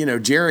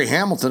 Jerry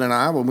Hamilton and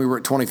I, when we were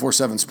at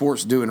 24/7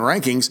 Sports doing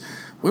rankings,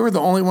 we were the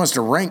only ones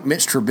to rank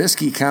Mitch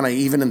Trubisky kind of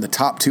even in the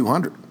top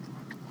 200.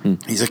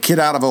 He's a kid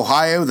out of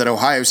Ohio that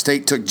Ohio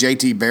State took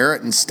J.T.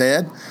 Barrett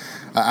instead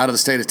out of the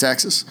state of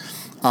Texas.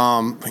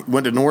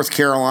 Went to North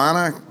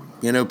Carolina,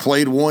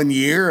 played 1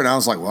 year, and I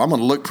was like, well, I'm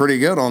going to look pretty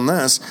good on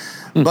this.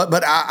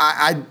 But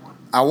I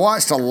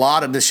watched a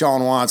lot of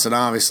Deshaun Watson,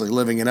 obviously,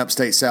 living in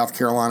upstate South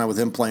Carolina with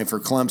him playing for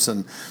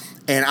Clemson.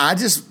 And I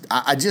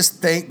just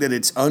think that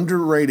it's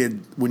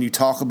underrated when you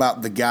talk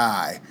about the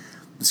guy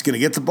that's going to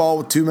get the ball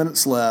with 2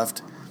 minutes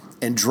left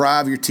and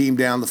drive your team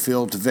down the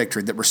field to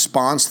victory, that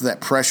responds to that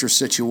pressure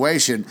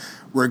situation,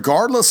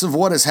 regardless of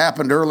what has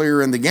happened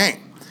earlier in the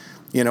game.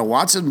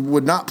 Watson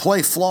would not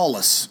play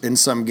flawless in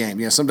some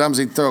game. Sometimes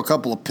he'd throw a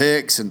couple of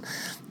picks and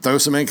throw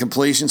some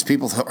incompletions.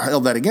 People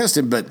held that against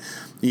him. But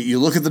you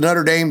look at the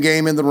Notre Dame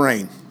game in the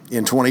rain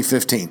in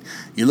 2015.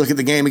 You look at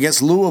the game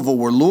against Louisville,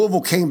 where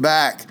Louisville came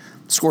back,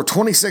 scored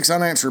 26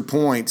 unanswered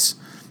points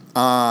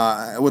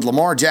with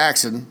Lamar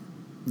Jackson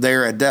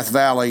there at Death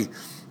Valley.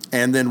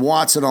 And then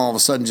Watson all of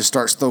a sudden just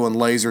starts throwing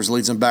lasers,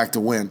 leads them back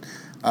to win.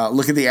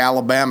 Look at the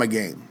Alabama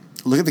game.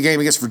 Look at the game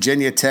against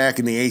Virginia Tech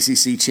in the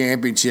ACC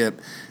Championship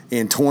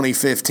in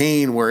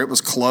 2015, where it was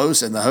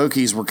close and the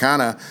Hokies were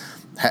kind of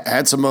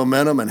had some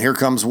momentum, and here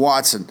comes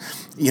Watson.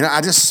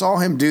 I just saw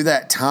him do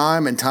that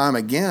time and time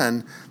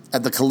again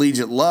at the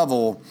collegiate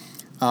level.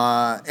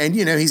 And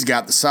he's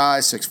got the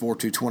size, 6'4",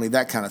 220,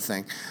 that kind of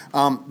thing.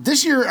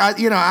 This year,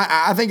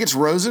 I think it's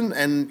Rosen.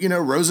 And,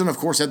 Rosen, of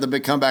course, had the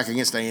big comeback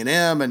against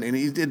A&M, and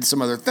he did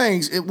some other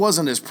things. It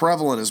wasn't as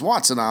prevalent as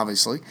Watson,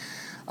 obviously.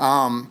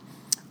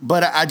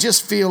 But I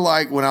just feel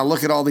like when I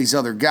look at all these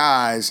other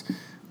guys,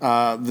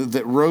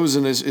 that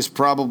Rosen is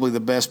probably the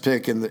best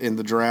pick in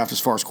the draft as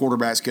far as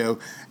quarterbacks go.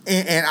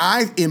 And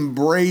I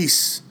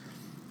embrace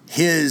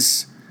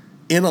his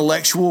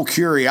intellectual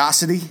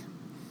curiosity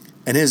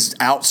and his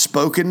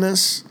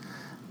outspokenness,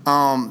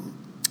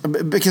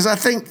 because I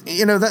think,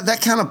 that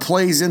kind of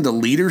plays into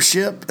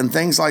leadership and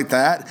things like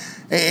that.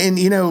 And,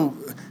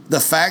 the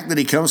fact that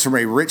he comes from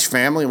a rich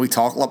family, and we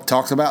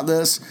talked about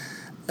this,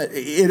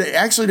 it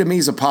actually to me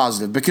is a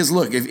positive, because,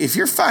 look, if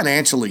you're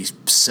financially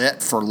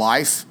set for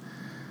life,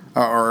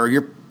 or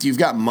you've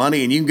got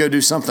money and you can go do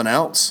something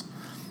else,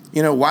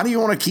 why do you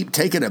want to keep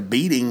taking a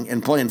beating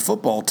and playing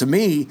football? To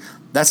me,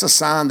 that's a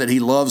sign that he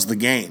loves the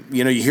game.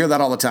 You hear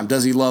that all the time.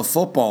 Does he love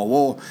football?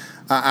 Well,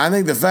 I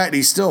think the fact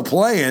he's still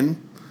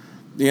playing,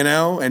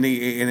 and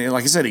he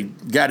like I said, he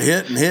got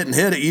hit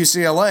at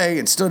UCLA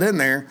and stood in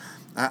there.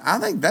 I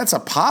think that's a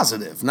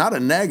positive, not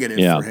a negative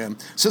for him.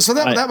 So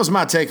that was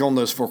my take on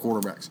those 4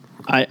 quarterbacks.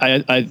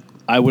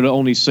 I would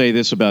only say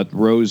this about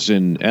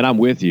Rosen, and I'm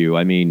with you.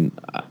 I mean,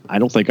 I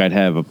don't think I'd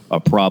have a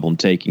problem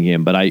taking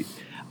him, but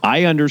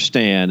I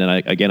understand, and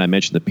I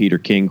mentioned the Peter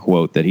King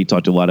quote that he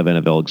talked to a lot of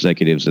NFL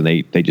executives, and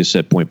they just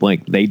said point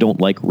blank, they don't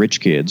like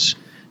rich kids.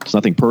 It's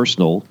nothing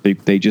personal.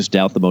 They just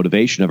doubt the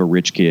motivation of a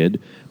rich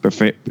kid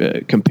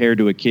compared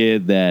to a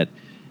kid that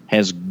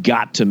has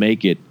got to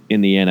make it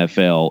in the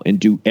NFL and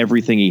do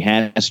everything he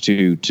has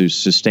to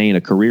sustain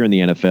a career in the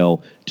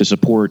NFL to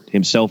support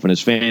himself and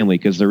his family,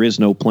 because there is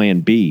no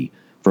plan B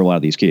for a lot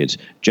of these kids.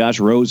 Josh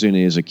Rosen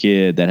is a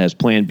kid that has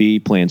plan B,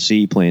 plan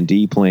C, plan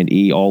D, plan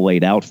E all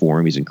laid out for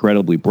him. He's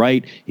incredibly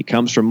bright. He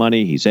comes from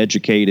money. He's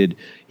educated.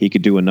 He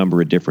could do a number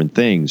of different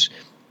things.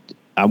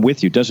 I'm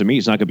with you. Doesn't mean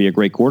he's not going to be a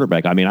great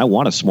quarterback. I mean, I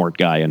want a smart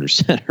guy under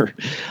center.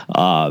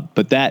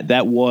 But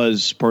that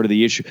was part of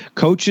the issue.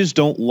 Coaches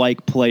don't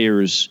like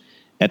players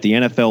at the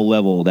NFL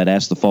level that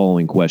ask the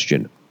following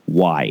question: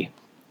 why?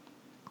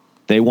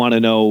 They want to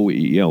know,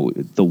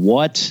 the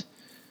what,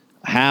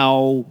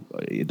 how.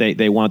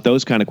 They want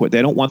those kind of questions.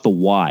 They don't want the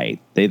why.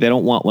 They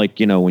don't want, like,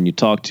 when you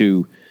talk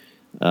to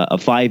a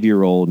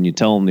 5-year-old and you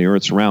tell them the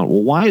Earth's round.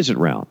 Well, why is it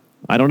round?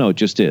 I don't know. It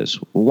just is.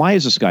 Well, why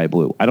is the sky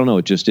blue? I don't know.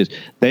 It just is.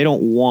 They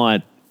don't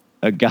want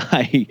a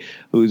guy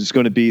who's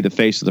going to be the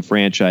face of the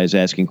franchise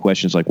asking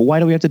questions like, well, why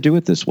do we have to do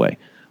it this way?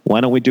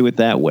 Why don't we do it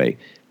that way?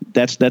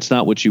 That's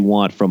not what you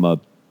want from a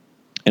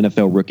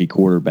NFL rookie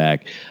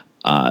quarterback.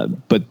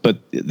 But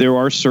there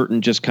are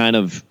certain just kind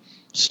of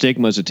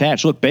stigmas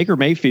attached. Look, Baker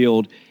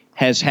Mayfield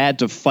has had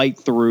to fight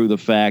through the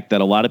fact that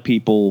a lot of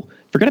people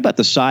forget about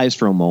the size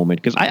for a moment,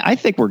 because I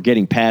think we're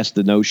getting past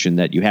the notion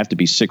that you have to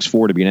be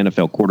 6'4" to be an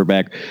NFL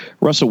quarterback.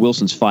 Russell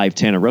Wilson's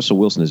 5'10", and Russell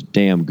Wilson is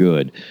damn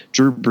good.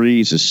 Drew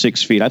Brees is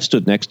 6 feet. I've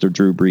stood next to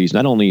Drew Brees.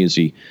 Not only is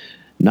he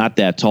not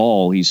that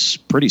tall, he's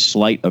pretty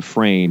slight of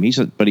frame.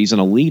 But he's an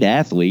elite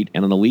athlete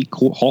and an elite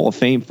Hall of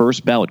Fame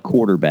first ballot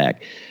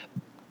quarterback.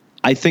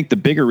 I think the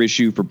bigger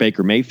issue for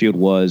Baker Mayfield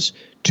was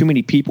too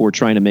many people were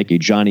trying to make a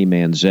Johnny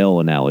Manziel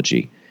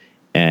analogy.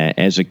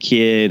 As a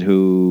kid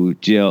who,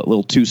 a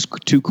little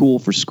too cool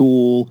for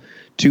school,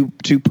 too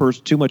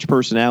much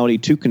personality,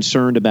 too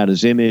concerned about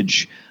his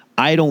image.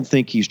 I don't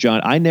think he's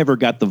John. I never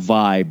got the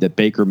vibe that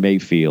Baker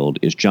Mayfield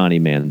is Johnny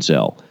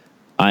Manziel.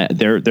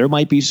 There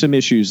might be some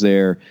issues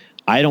there.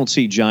 I don't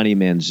see Johnny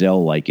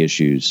Manziel-like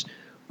issues,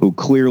 who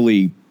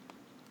clearly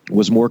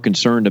was more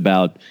concerned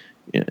about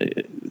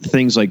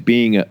things like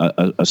being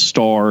a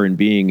star and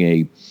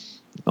being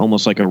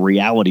almost like a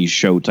reality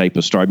show type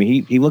of star. I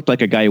mean, he looked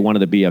like a guy who wanted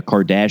to be a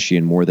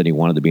Kardashian more than he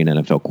wanted to be an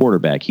NFL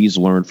quarterback. He's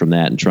learned from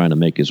that and trying to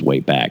make his way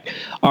back.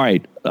 All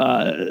right,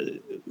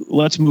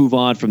 let's move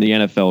on from the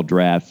NFL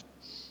draft.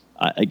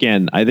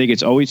 Again, I think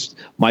it's always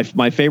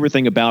my favorite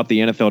thing about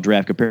the NFL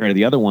draft compared to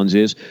the other ones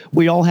is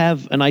we all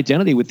have an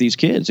identity with these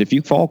kids. If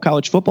you follow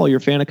college football, you're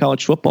a fan of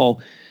college football.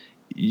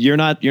 You're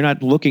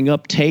not looking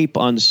up tape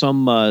on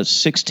some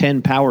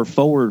 6'10" power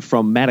forward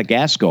from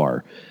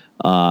Madagascar,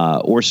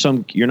 or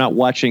you're not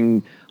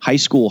watching high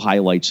school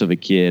highlights of a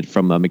kid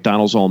from a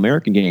McDonald's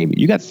All-American game.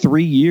 You got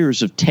 3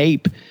 years of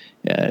tape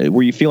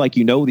where you feel like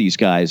you know these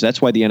guys. That's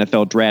why the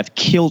NFL draft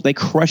they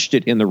crushed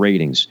it in the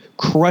ratings,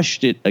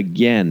 crushed it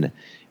again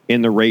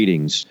in the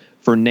ratings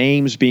for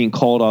names being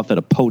called off at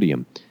a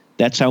podium.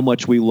 That's how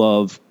much we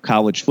love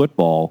college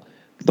football.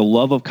 The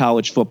love of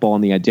college football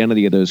and the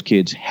identity of those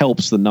kids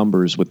helps the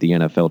numbers with the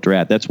NFL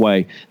draft. That's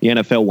why the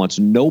NFL wants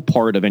no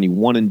part of any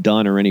one and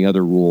done or any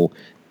other rule.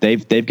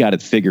 They've got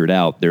it figured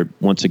out. They're,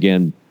 once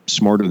again,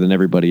 smarter than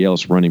everybody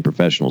else running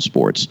professional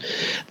sports.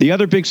 The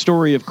other big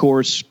story, of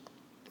course,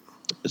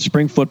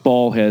 spring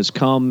football has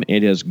come.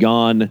 It has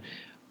gone.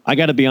 I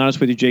got to be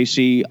honest with you,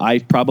 JC.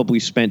 I've probably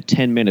spent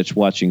 10 minutes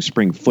watching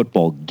spring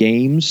football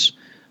games.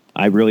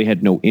 I really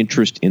had no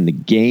interest in the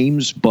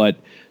games, but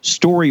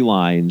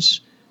storylines,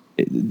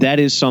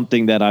 that is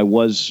something that I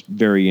was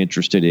very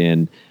interested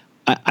in.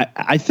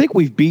 I think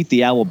we've beat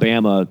the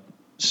Alabama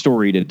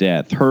story to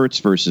death. Hurts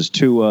versus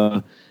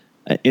Tua.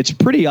 It's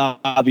pretty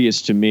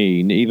obvious to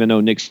me, even though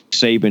Nick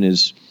Saban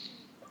is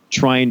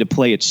trying to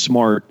play it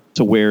smart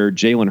to where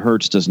Jalen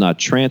Hurts does not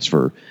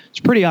transfer. It's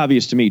pretty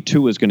obvious to me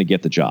Tua is going to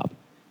get the job.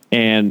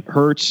 And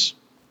Hurts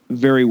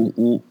very,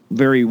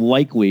 very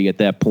likely at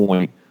that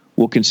point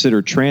will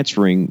consider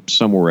transferring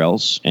somewhere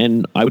else,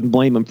 and I wouldn't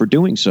blame him for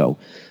doing so.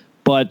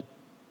 But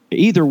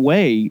either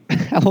way,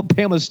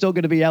 Alabama is still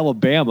going to be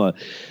Alabama.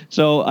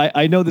 So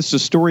I know this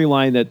is a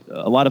storyline that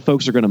a lot of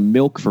folks are going to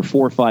milk for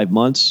 4 or 5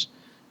 months.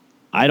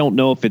 I don't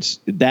know if it's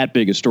that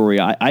big a story.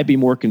 I'd be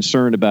more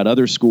concerned about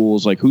other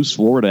schools, like who's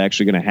Florida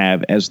actually going to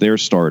have as their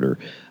starter?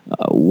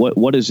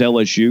 What is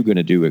LSU going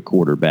to do at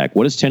quarterback?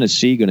 What is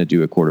Tennessee going to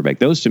do at quarterback?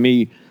 Those, to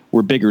me,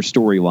 were bigger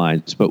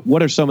storylines. But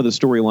what are some of the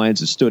storylines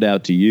that stood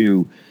out to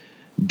you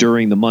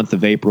during the month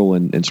of April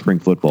and spring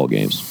football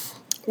games?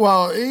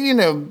 Well, you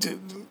know,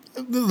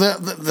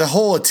 the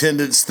whole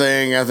attendance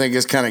thing, I think,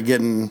 is kind of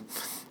getting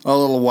a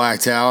little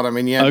whacked out. I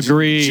mean, yeah,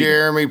 agreed.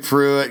 Jeremy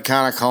Pruitt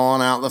kind of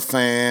calling out the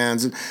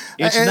fans.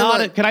 Can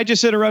I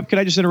just interrupt? Can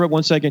I just interrupt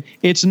 1 second?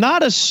 It's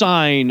not a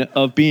sign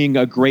of being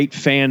a great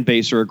fan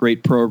base or a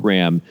great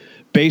program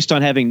based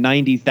on having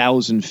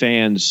 90,000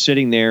 fans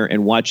sitting there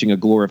and watching a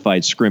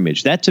glorified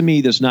scrimmage. That, to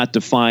me, does not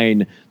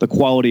define the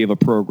quality of a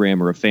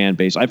program or a fan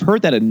base. I've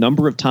heard that a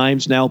number of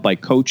times now by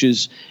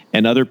coaches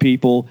and other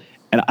people,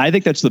 and I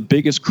think that's the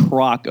biggest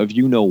crock of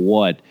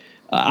you-know-what.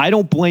 I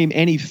don't blame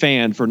any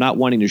fan for not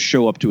wanting to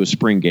show up to a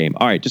spring game.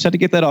 All right, just had to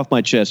get that off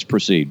my chest.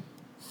 Proceed.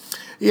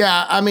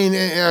 Yeah, I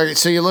mean,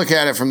 so you look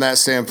at it from that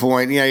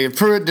standpoint. You know, you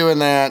Pruitt doing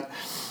that.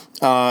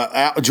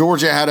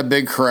 Georgia had a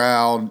big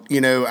crowd.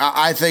 You know,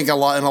 I think in a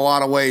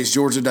lot of ways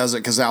Georgia does it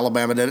because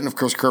Alabama did it. And, of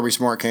course, Kirby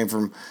Smart came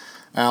from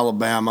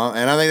Alabama.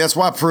 And I think that's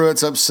why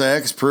Pruitt's upset,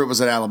 because Pruitt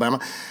was at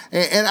Alabama.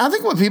 And I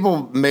think what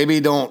people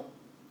maybe don't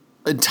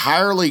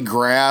entirely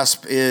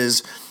grasp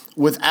is –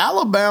 with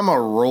Alabama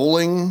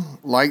rolling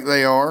like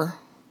they are,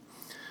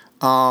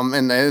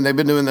 and they've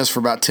been doing this for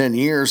about 10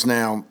 years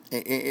now,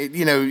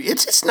 you know,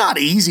 it's not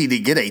easy to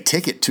get a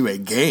ticket to a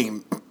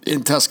game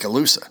in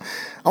Tuscaloosa.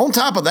 On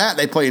top of that,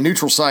 they play a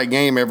neutral site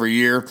game every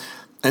year,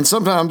 and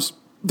sometimes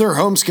their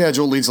home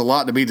schedule leaves a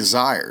lot to be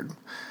desired.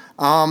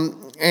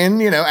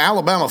 And, you know,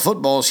 Alabama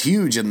football is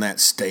huge in that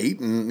state,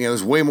 and, you know,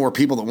 there's way more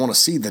people that want to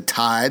see the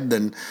Tide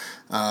than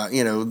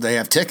you know, they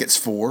have tickets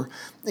for.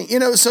 You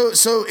know, so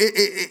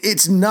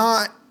it's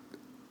not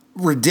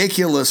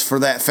ridiculous for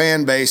that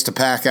fan base to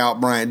pack out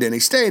Bryant-Denny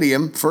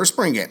Stadium for a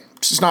spring game.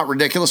 It's just not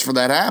ridiculous for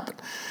that to happen.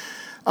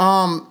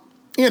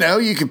 You know,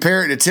 you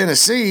compare it to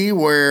Tennessee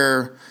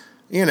where,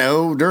 you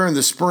know, during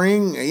the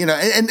spring, you know,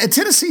 and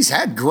Tennessee's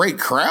had great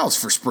crowds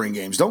for spring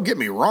games. Don't get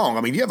me wrong.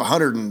 I mean, you have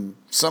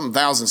 100-something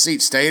thousand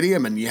seat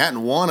stadium and you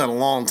hadn't won in a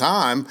long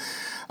time.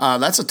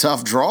 That's a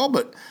tough draw,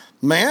 but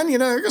man, you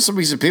know, there's going to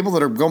be some people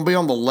that are going to be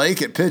on the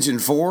lake at Pigeon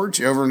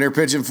Forge, over near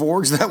Pigeon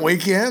Forge that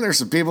weekend. There's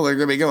some people that are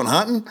going to be going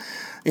hunting,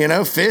 you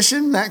know,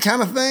 fishing, that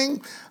kind of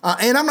thing.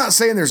 And I'm not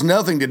saying there's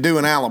nothing to do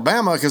in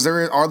Alabama, because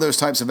there are those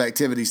types of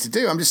activities to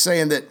do. I'm just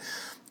saying that,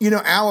 you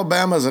know,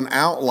 Alabama is an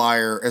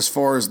outlier as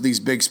far as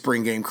these big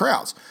spring game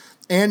crowds.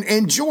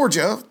 And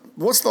Georgia,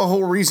 what's the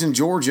whole reason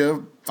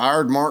Georgia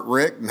fired Mark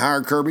Richt and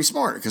hired Kirby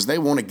Smart? Because they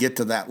want to get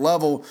to that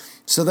level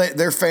so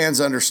their fans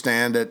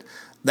understand it.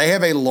 They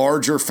have a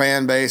larger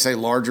fan base, a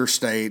larger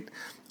state.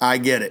 I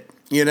get it.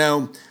 You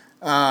know,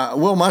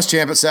 Will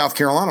Muschamp at South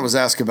Carolina was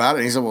asked about it,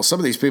 and he said, well, some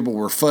of these people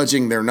were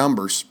fudging their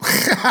numbers.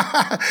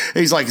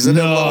 He's like, 'cause it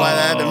didn't look like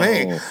that to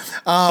me.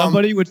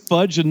 Somebody would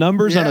fudge the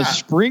numbers on a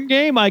spring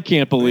game? I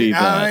can't believe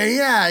that.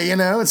 Yeah,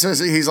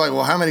 he's like,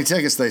 well, how many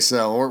tickets they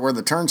sell, or where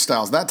the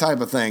turnstiles, that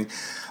type of thing.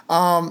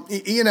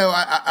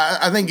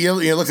 I think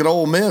you look at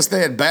Ole Miss,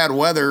 they had bad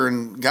weather,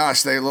 and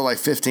gosh, they look like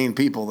 15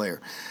 people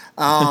there.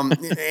 So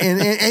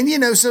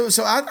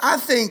I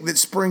think that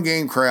spring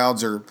game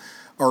crowds are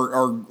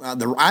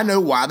I know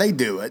why they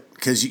do it,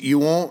 because you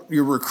want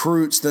your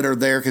recruits that are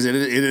there, because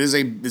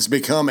it's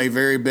become a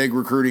very big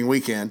recruiting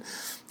weekend,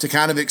 to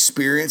kind of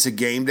experience a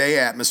game day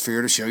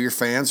atmosphere, to show your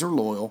fans are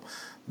loyal,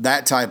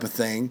 that type of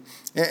thing,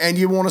 and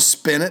you want to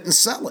spin it and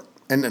sell it.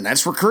 And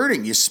that's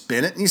recruiting. You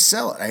spin it and you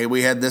sell it. Hey,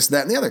 we had this,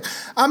 that, and the other.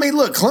 I mean,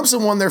 look,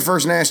 Clemson won their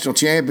first national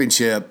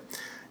championship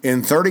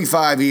in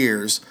 35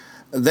 years.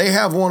 They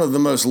have one of the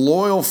most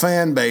loyal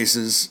fan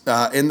bases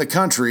in the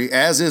country,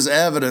 as is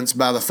evidenced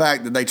by the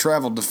fact that they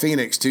traveled to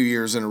Phoenix 2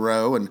 years in a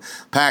row and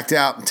packed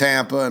out in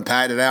Tampa and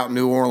packed it out in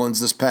New Orleans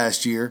this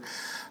past year.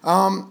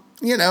 And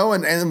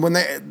when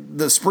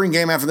the spring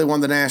game after they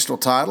won the national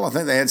title, I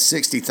think they had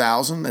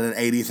 60,000 in an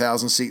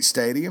 80,000 seat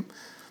stadium.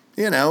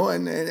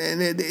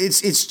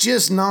 It's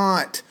just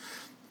not.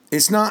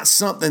 It's not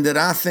something that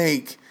I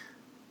think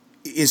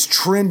is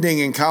trending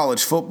in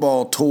college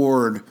football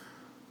toward,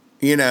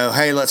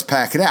 hey, let's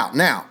pack it out.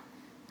 Now,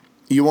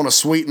 you want to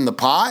sweeten the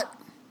pot?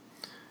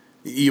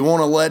 You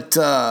want to let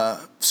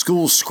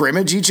schools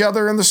scrimmage each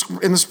other in the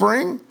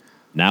spring?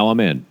 Now I'm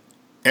in.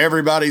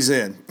 Everybody's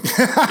in.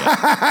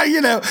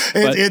 Yeah.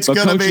 It's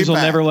going to be. Coaches will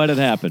never let it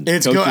happen.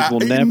 Coaches will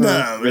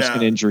never risk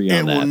an injury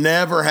on that. It will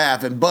never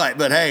happen.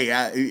 But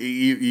hey,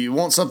 you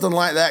want something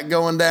like that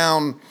going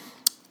down?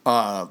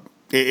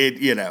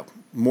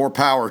 More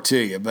power to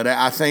you. But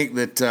I think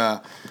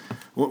that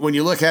when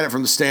you look at it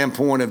from the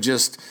standpoint of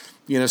just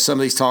some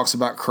of these talks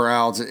about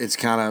crowds, it's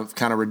kind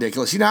of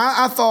ridiculous.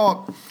 I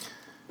thought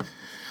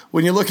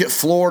when you look at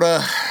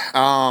Florida.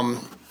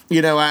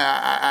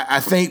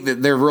 I think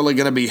that they're really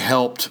going to be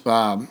helped,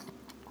 by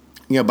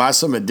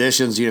some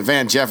additions.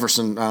 Van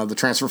Jefferson, the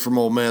transfer from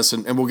Ole Miss,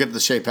 and we'll get to the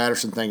Shea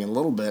Patterson thing in a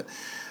little bit.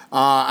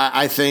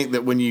 I think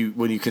that when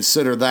you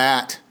consider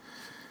that,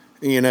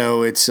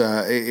 it's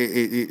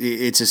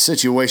a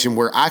situation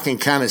where I can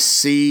kind of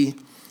see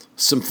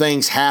some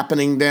things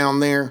happening down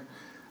there,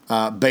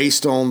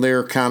 based on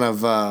their kind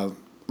of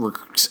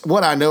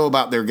what I know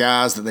about their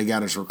guys that they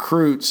got as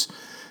recruits.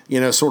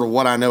 Sort of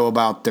what I know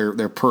about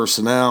their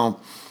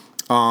personnel.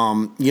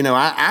 I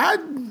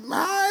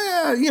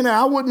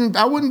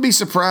wouldn't be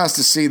surprised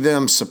to see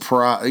them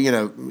surprise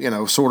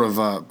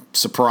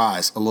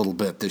a little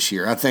bit this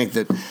year. I think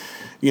that,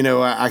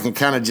 I can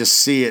kind of just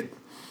see it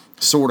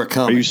sort of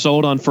coming. Are you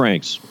sold on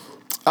Franks?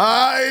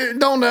 I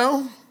don't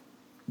know.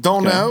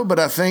 But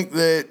I think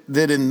that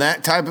in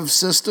that type of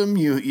system,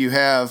 you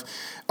have.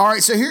 All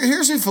right, so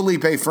here's who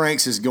Felipe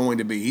Franks is going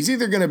to be. He's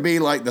either going to be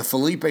like the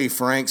Felipe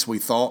Franks we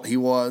thought he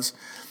was,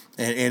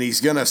 and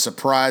he's going to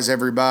surprise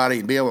everybody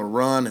and be able to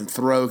run and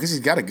throw because he's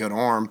got a good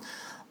arm,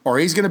 or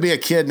he's going to be a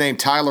kid named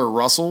Tyler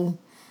Russell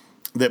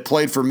that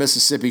played for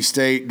Mississippi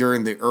State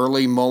during the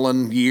early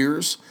Mullen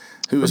years,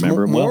 who was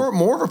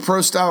more of a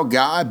pro-style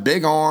guy,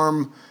 big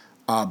arm,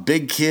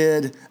 big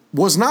kid,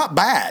 was not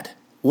bad,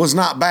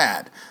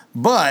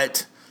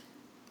 but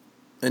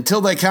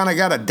until they kind of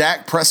got a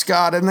Dak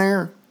Prescott in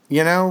there,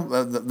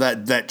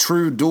 that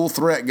true dual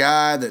threat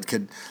guy that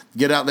could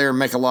get out there and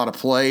make a lot of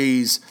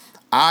plays.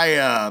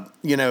 They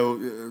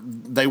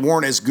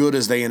weren't as good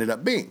as they ended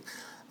up being.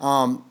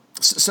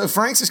 So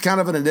Franks is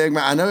kind of an enigma.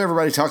 I know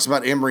everybody talks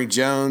about Emory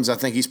Jones. I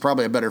think he's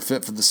probably a better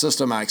fit for the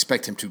system. I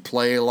expect him to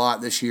play a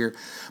lot this year.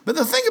 But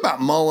the thing about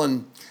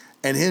Mullen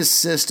and his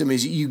system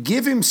is you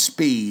give him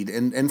speed,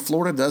 and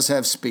Florida does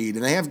have speed,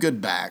 and they have good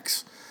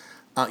backs.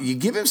 You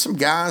give him some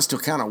guys to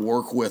kind of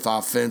work with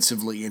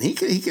offensively, and he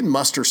can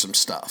muster some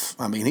stuff.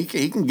 I mean,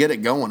 he can get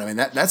it going. I mean,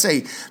 that's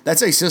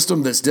a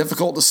system that's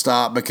difficult to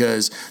stop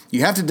because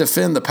you have to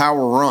defend the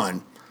power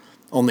run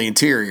on the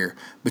interior,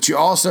 but you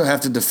also have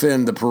to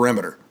defend the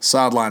perimeter,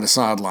 sideline to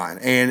sideline,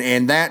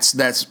 and that's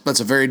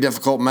a very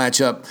difficult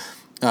matchup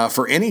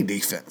for any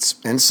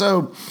defense. And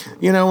so,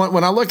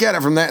 when I look at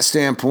it from that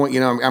standpoint,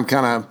 I'm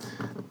kind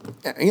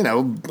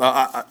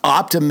of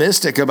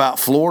optimistic about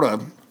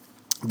Florida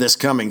this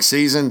coming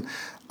season.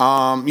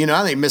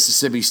 I think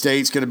Mississippi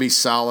State's going to be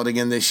solid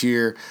again this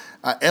year.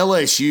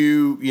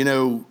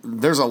 LSU,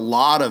 there's a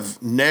lot of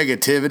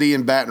negativity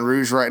in Baton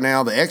Rouge right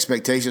now. The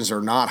expectations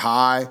are not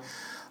high.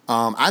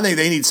 I think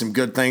they need some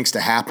good things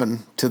to happen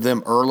to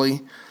them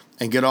early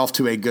and get off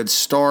to a good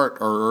start,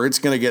 or it's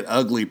going to get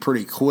ugly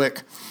pretty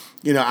quick.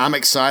 I'm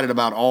excited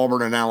about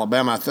Auburn and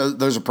Alabama.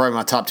 Those are probably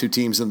my top two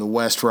teams in the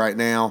West right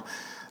now.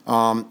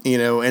 And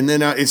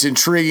then it's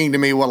intriguing to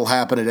me what will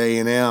happen at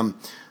A&M.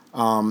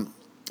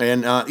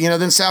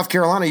 Then South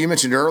Carolina, you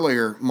mentioned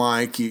earlier,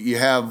 Mike, you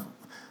have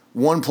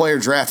one player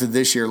drafted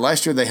this year.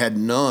 Last year they had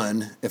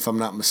none, if I'm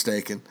not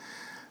mistaken.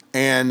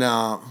 And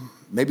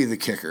maybe the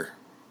kicker.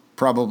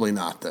 Probably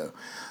not, though.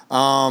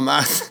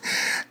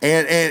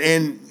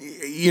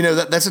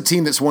 that's a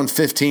team that's won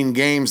 15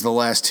 games the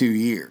last 2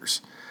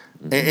 years.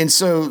 Mm-hmm. And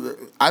so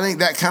I think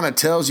that kind of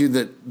tells you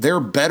that their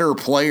better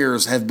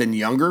players have been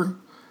younger.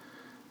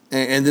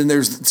 And then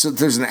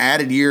there's an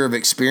added year of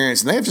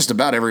experience, and they have just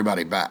about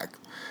everybody back.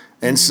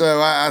 And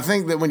so I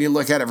think that when you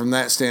look at it from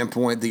that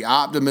standpoint, the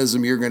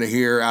optimism you're going to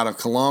hear out of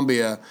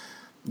Columbia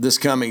this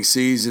coming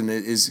season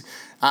is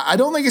 – I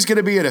don't think it's going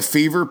to be at a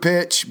fever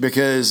pitch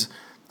because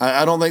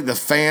I don't think the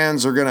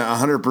fans are going to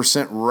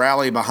 100%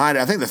 rally behind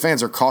it. I think the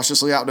fans are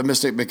cautiously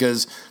optimistic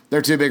because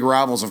their two big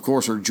rivals, of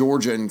course, are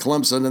Georgia and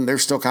Clemson, and they're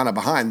still kind of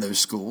behind those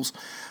schools.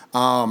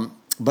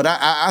 But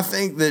I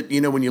think that,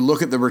 when you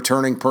look at the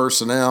returning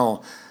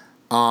personnel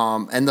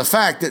and the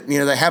fact that,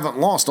 they haven't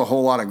lost a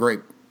whole lot of great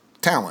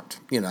talent,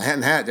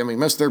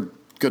 most of their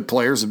good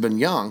players have been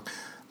young.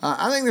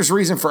 I think there's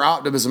reason for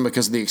optimism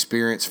because of the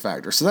experience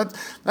factor. So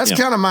that's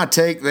kind of my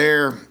take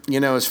there,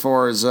 as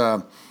far as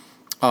the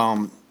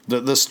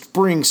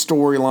spring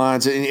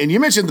storylines. And you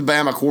mentioned the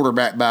Bama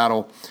quarterback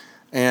battle,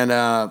 and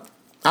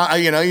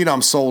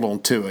I'm sold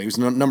on Tua. He was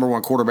the number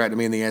one quarterback to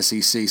me in the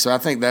SEC. So I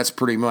think that's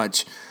pretty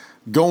much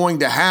going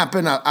to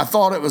happen. I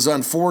thought it was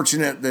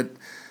unfortunate that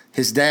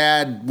his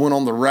dad went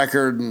on the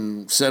record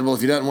and said, well,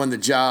 if he doesn't win the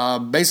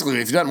job,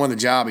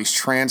 he's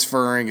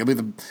transferring. He'll be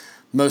the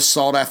most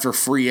sought-after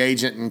free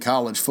agent in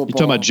college football. You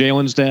talking about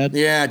Jalen's dad?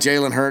 Yeah,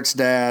 Jalen Hurts'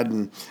 dad.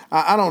 And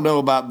I don't know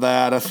about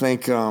that. I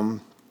think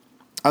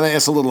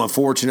that's a little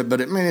unfortunate, but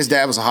his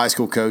dad was a high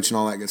school coach and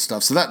all that good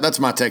stuff. So that's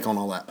my take on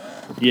all that.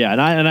 Yeah,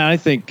 and I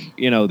think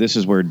this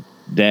is where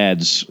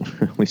dads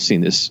 – we've seen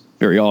this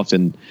very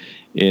often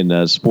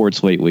in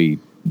sports lately.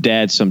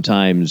 Dads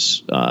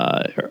sometimes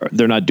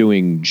they're not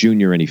doing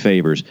Junior any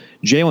favors.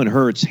 Jalen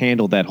Hurts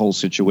handled that whole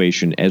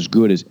situation as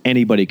good as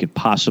anybody could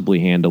possibly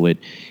handle it.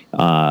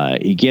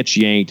 He gets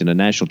yanked in a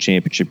national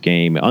championship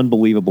game,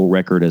 unbelievable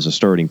record as a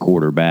starting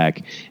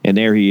quarterback, and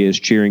there he is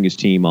cheering his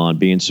team on,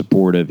 being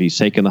supportive. He's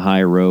taken the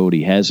high road.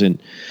 He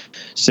hasn't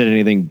said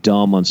anything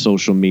dumb on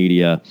social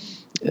media.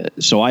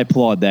 So I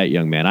applaud that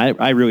young man.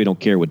 I really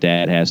don't care what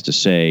Dad has to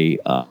say,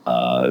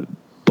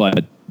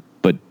 but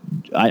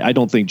I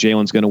don't think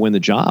Jalen's going to win the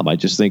job. I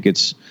just think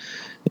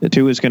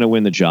Tua's going to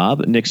win the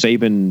job. Nick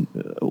Saban,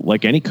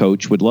 like any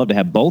coach, would love to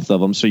have both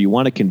of them. So you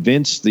want to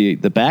convince the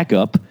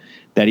backup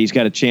that he's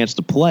got a chance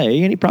to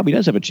play, and he probably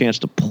does have a chance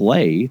to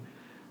play.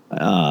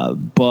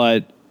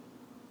 But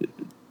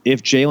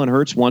if Jalen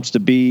Hurts wants to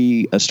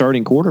be a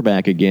starting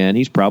quarterback again,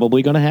 he's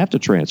probably going to have to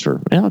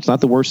transfer. Now, it's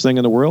not the worst thing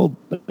in the world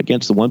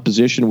against the one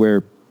position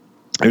where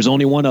there's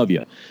only one of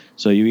you.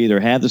 So you either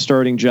have the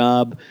starting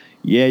job.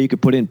 Yeah, you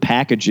could put in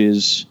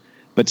packages,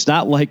 but it's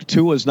not like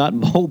Tua's not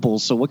mobile.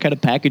 So what kind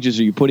of packages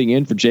are you putting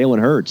in for Jalen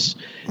Hurts?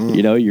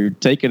 You're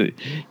taking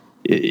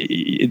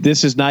it.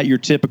 This is not your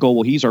typical,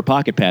 well, he's our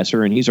pocket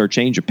passer and he's our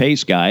change of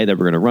pace guy that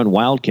we're going to run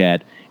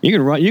Wildcat. You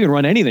can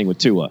run anything with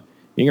Tua.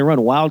 You can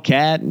run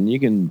Wildcat and you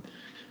can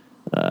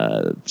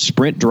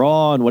sprint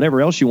draw and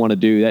whatever else you want to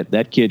do.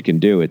 That kid can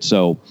do it.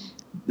 So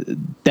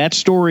that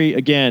story,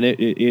 again,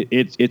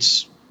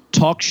 it's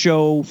talk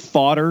show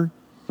fodder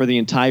for the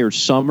entire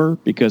summer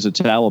because it's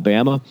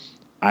Alabama.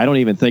 I don't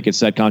even think it's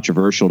that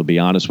controversial, to be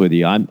honest with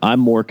you. I'm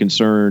more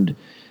concerned,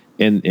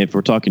 and if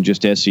we're talking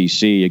just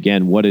SEC,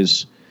 again, what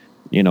is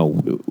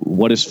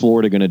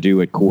Florida going to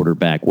do at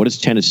quarterback? What is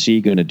Tennessee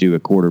going to do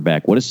at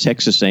quarterback? What is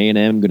Texas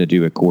A&M going to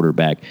do at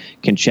quarterback?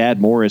 Can Chad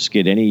Morris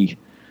get any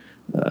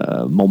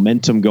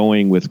momentum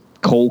going with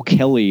Cole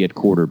Kelly at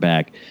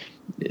quarterback?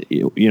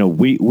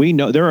 We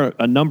know there are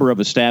a number of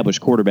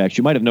established quarterbacks.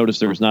 You might have noticed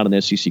there was not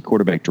an SEC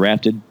quarterback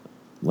drafted,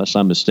 unless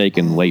I'm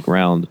mistaken, late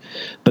round.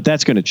 But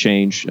that's going to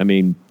change.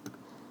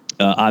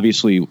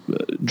 Obviously,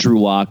 Drew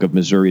Lock of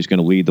Missouri is going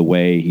to lead the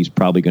way. He's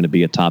probably going to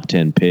be a top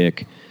 10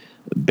 pick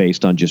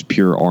based on just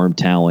pure arm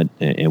talent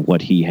and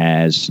what he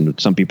has. And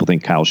some people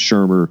think Kyle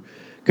Shermer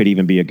could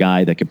even be a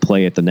guy that could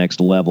play at the next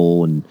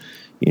level. And,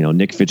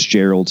 Nick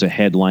Fitzgerald's a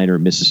headliner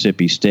at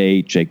Mississippi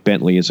State. Jake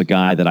Bentley is a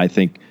guy that I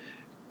think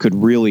could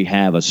really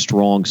have a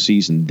strong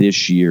season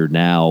this year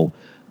now.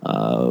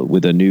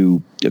 With a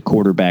new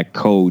quarterback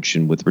coach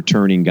and with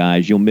returning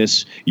guys, you'll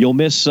miss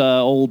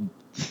old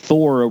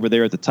Thor over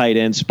there at the tight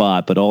end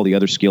spot, but all the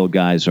other skilled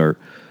guys are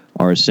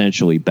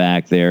essentially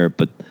back there.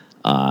 But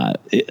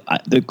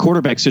the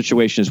quarterback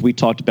situation, as we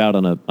talked about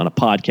on a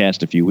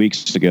podcast a few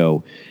weeks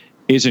ago,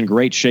 is in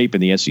great shape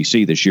in the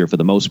SEC this year for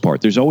the most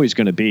part. There's always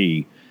going to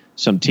be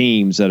some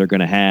teams that are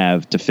going to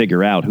have to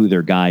figure out who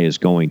their guy is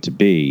going to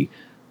be.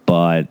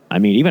 But,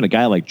 even a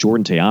guy like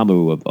Jordan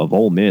Ta'amu of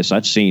Ole Miss,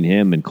 I've seen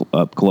him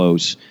up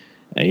close.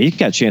 He's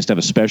got a chance to have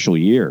a special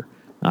year.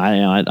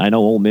 I know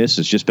Ole Miss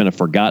has just been a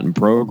forgotten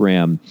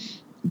program,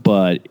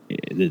 but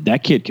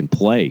that kid can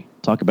play.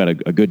 Talk about a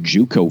good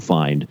JUCO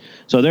find.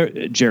 So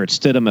Jarrett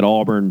Stidham at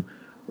Auburn.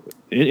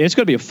 It's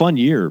going to be a fun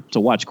year to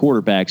watch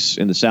quarterbacks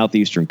in the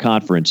Southeastern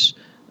Conference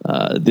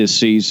this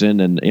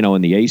season. And,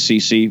 in the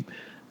ACC,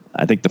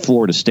 I think the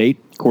Florida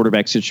State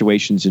quarterback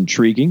situation is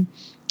intriguing.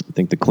 I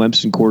think the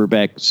Clemson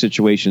quarterback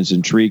situation is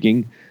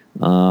intriguing.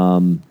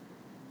 And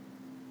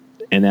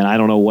then I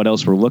don't know what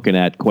else we're looking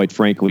at, quite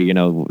frankly.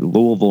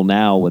 Louisville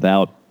now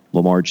without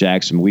Lamar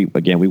Jackson. We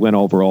went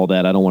over all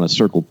that. I don't want to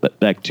circle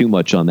back too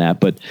much on that,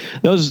 but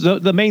those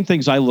the main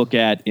things I look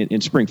at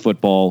in spring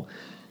football: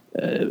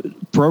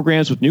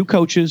 programs with new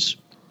coaches,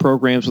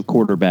 programs with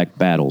quarterback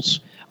battles.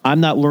 I'm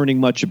not learning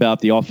much about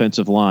the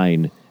offensive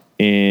line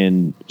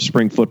in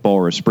spring football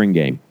or a spring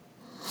game.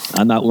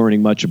 I'm not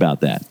learning much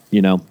about that,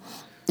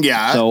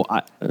 Yeah. So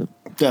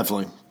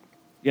definitely.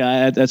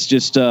 Yeah, that's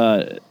just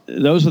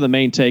those are the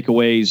main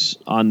takeaways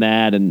on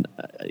that, and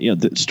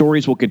the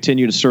stories will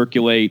continue to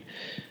circulate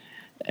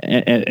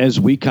as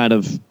we kind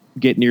of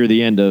get near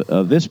the end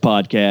of this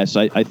podcast.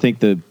 I think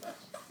the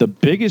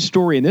biggest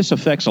story, and this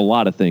affects a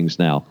lot of things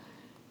now.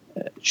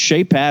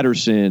 Shea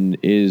Patterson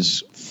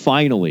is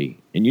finally,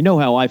 and you know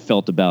how I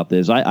felt about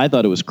this. I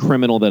thought it was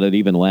criminal that it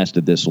even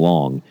lasted this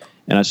long,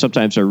 and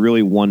sometimes I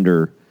really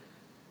wonder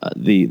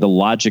the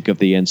logic of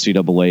the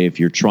NCAA if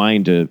you're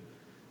trying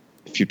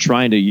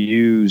to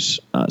use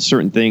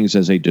certain things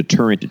as a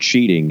deterrent to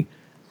cheating.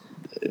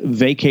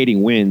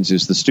 Vacating wins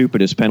is the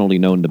stupidest penalty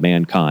known to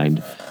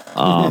mankind.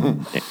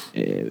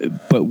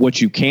 But what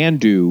you can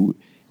do,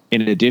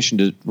 in addition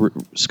to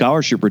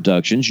scholarship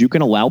reductions, you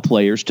can allow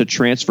players to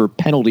transfer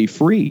penalty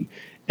free.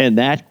 And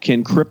that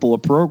can cripple a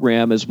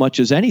program as much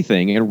as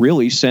anything and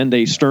really send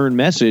a stern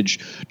message: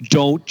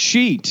 don't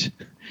cheat.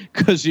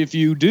 Because if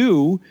you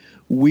do,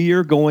 we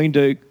are going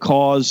to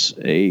cause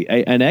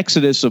an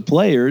exodus of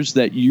players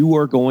that you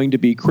are going to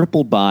be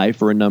crippled by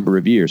for a number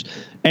of years.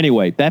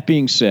 Anyway, that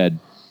being said,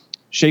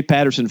 Shea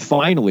Patterson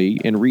finally,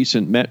 in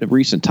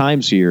recent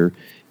times here,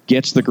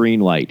 gets the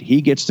green light.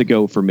 He gets to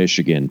go for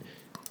Michigan.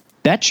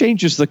 That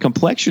changes the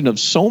complexion of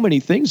so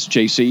many things,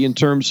 JC, in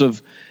terms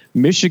of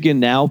Michigan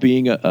now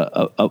being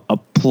a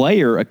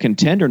player, a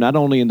contender, not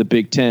only in the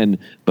Big Ten,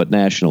 but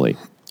nationally.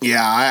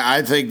 Yeah,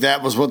 I think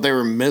that was what they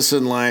were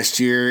missing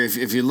last year.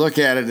 If you look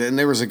at it, and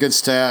there was a good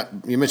stat.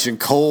 You mentioned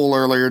Cole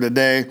earlier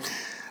today.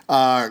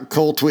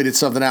 Cole tweeted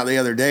something out the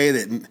other day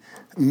that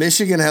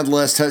Michigan had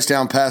less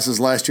touchdown passes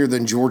last year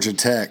than Georgia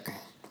Tech.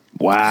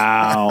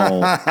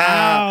 Wow.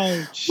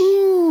 Ouch.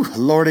 Ooh,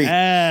 Lordy.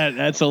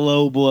 That's a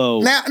low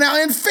blow.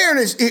 Now, in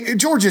fairness,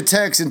 Georgia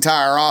Tech's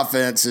entire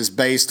offense is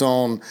based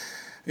on,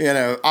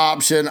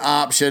 option.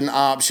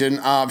 All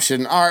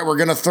right, we're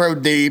going to throw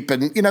deep.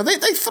 And,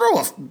 they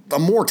throw a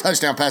more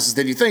touchdown passes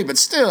than you think. But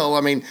still,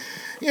 you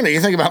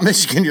think about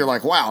Michigan, you're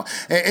like, wow.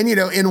 And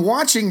in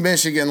watching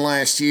Michigan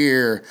last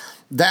year,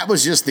 that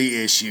was just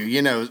the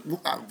issue.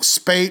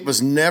 Spate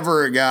was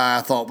never a guy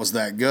I thought was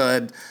that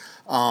good.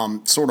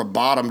 Sort of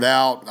bottomed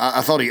out.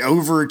 I thought he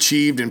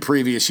overachieved in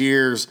previous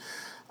years.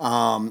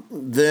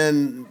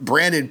 Then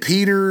Brandon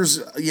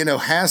Peters,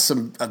 has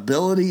some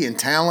ability and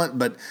talent,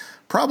 but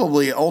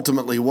probably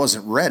ultimately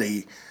wasn't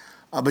ready.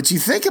 But you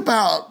think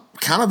about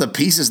kind of the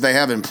pieces they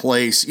have in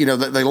place.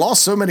 They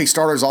lost so many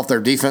starters off their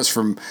defense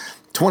from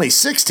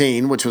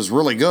 2016, which was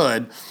really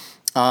good.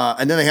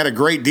 And then they had a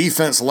great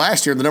defense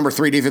last year, the number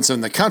 3 defense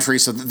in the country.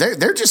 So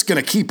they're just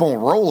going to keep on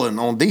rolling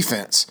on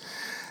defense.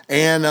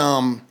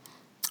 And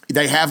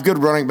they have good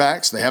running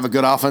backs. They have a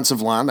good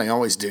offensive line. They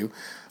always do.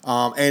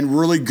 And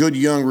really good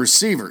young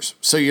receivers.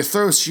 So you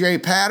throw Shea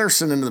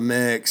Patterson into the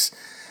mix.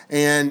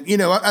 And,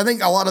 I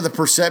think a lot of the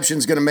perception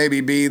is going to maybe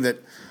be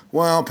that,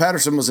 well,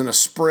 Patterson was in a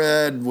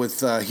spread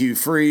with Hugh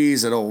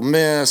Freeze at Ole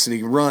Miss, and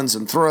he runs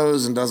and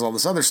throws and does all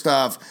this other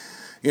stuff.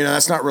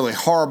 That's not really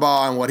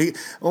Harbaugh and what he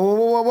 –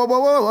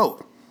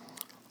 whoa.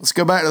 Let's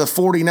go back to the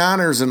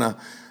 49ers and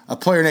a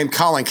player named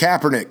Colin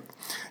Kaepernick.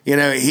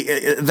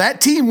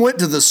 That team went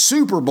to the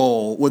Super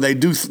Bowl with a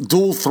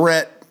dual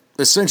threat,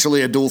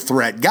 essentially a dual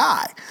threat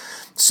guy.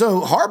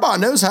 So Harbaugh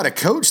knows how to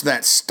coach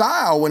that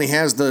style when he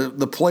has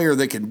the player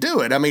that can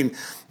do it.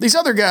 These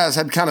other guys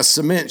had kind of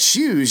cement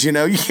shoes. You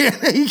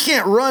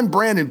can't run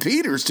Brandon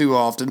Peters too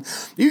often.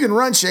 You can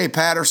run Shea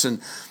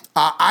Patterson.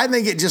 I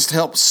think it just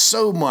helps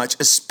so much,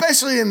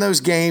 especially in those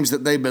games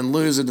that they've been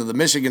losing to the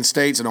Michigan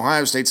States and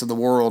Ohio States of the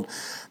world.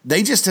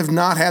 They just have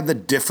not had the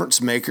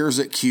difference makers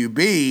at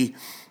QB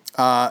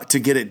to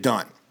get it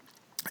done.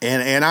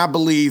 And I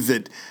believe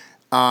that,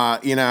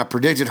 I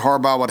predicted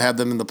Harbaugh would have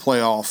them in the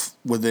playoff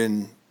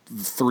within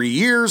 3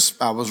 years.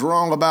 I was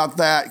wrong about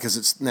that because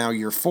it's now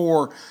year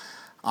 4.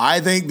 I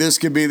think this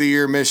could be the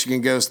year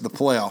Michigan goes to the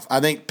playoff. I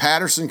think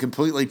Patterson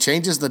completely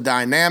changes the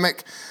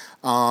dynamic.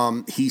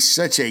 He's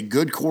such a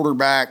good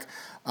quarterback.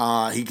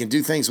 He can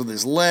do things with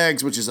his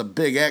legs, which is a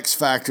big X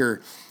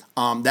factor.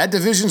 That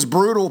division's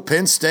brutal.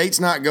 Penn State's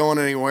not going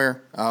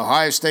anywhere.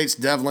 Ohio State's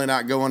definitely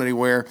not going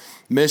anywhere.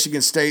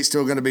 Michigan State's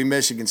still going to be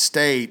Michigan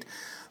State.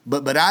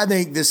 But I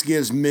think this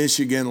gives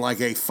Michigan like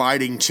a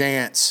fighting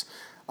chance,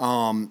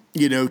 to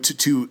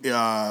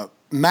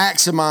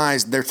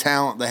maximize their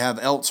talent they have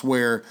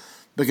elsewhere,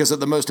 because at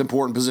the most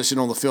important position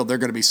on the field, they're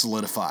going to be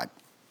solidified.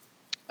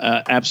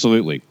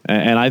 Absolutely.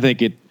 And I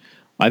think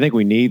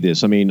we need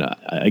this.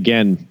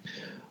 Again,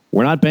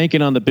 we're not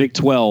banking on the Big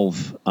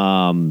 12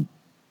 a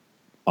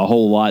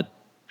whole lot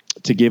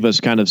to give us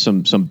kind of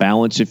some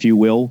balance, if you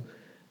will.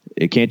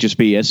 It can't just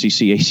be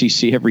SEC,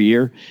 ACC every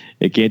year.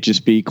 It can't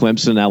just be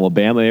Clemson,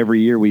 Alabama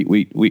every year.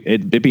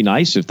 It'd be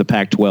nice if the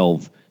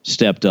Pac-12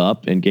 stepped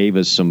up and gave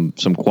us some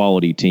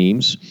quality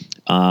teams.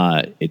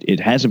 It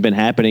hasn't been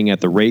happening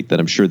at the rate that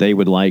I'm sure they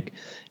would like.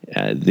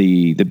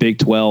 The Big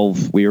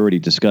 12, we already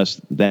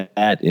discussed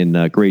that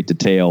in great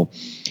detail.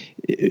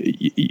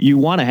 You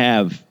want to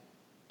have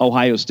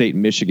Ohio State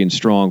and Michigan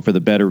strong for the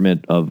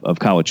betterment of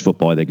college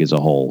football, I think, as a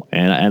whole.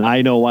 And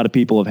I know a lot of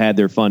people have had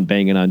their fun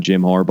banging on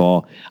Jim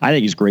Harbaugh. I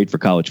think he's great for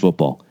college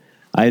football.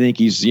 I think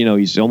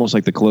he's almost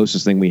like the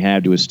closest thing we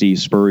have to a Steve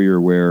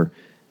Spurrier, where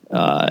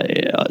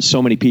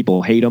so many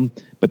people hate him,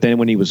 but then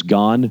when he was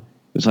gone,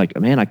 it was like,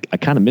 man, I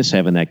kind of miss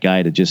having that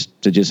guy to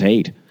just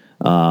hate,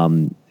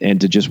 and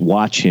to just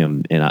watch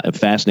him, and I'm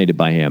fascinated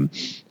by him.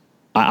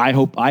 I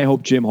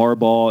hope Jim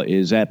Harbaugh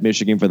is at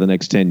Michigan for the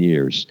next 10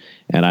 years,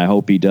 and I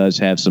hope he does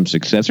have some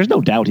success. There's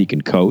no doubt he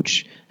can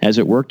coach. Has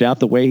it worked out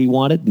the way he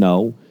wanted?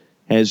 No.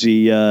 Has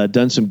he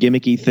done some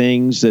gimmicky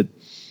things that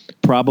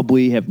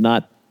probably have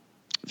not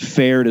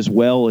fared as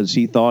well as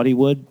he thought he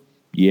would?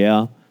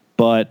 Yeah.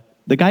 But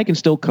the guy can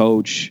still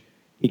coach.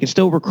 He can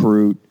still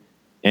recruit.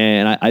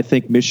 And I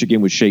think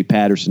Michigan with Shea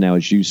Patterson now,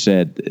 as you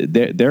said,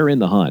 they're in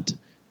the hunt.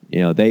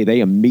 They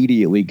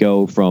immediately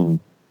go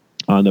from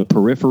on the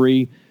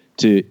periphery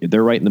to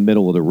they're right in the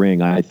middle of the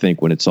ring, I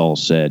think, when it's all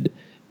said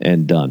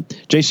and done.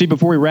 JC,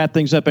 before we wrap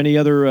things up, any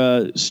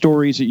other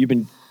stories that you've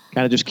been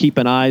kind of just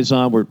keeping eyes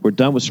on? We're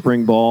done with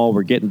spring ball.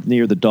 We're getting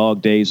near the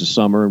dog days of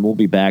summer, and we'll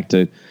be back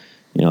to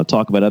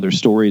talk about other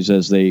stories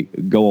as they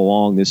go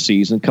along this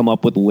season, come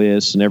up with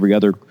lists and every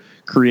other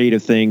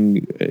creative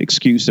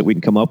excuse that we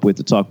can come up with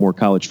to talk more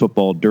college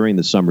football during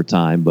the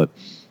summertime. But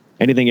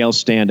anything else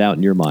stand out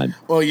in your mind?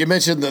 Well, you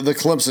mentioned the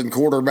Clemson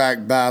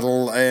quarterback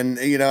battle, and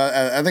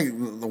I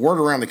think the word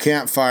around the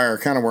campfire,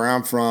 kind of where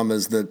I'm from,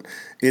 is that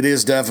it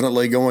is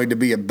definitely going to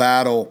be a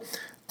battle.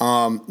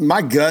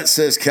 My gut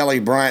says Kelly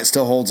Bryant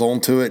still holds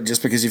on to it,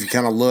 just because if you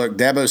kind of look,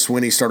 Dabo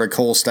Swinney started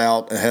Cole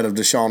Stout ahead of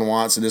Deshaun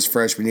Watson his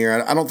freshman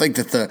year. I don't think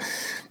that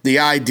the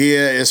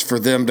idea is for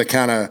them to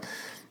kind of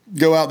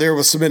go out there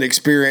with some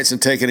inexperience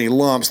and take any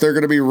lumps. They're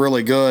going to be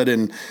really good,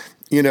 and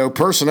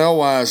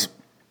personnel-wise,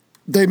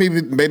 they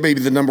may be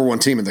the number one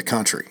team in the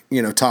country,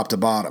 top to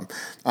bottom.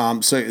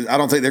 So I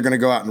don't think they're going to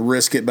go out and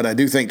risk it, but I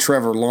do think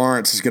Trevor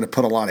Lawrence is going to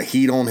put a lot of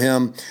heat on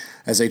him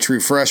as a true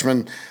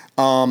freshman.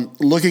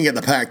 Looking at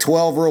the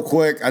Pac-12 real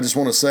quick, I just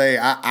want to say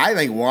I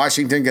think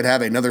Washington could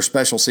have another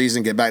special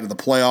season, get back to the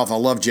playoff. I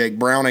love Jake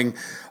Browning,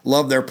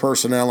 love their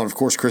personnel, and of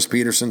course Chris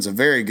Peterson's a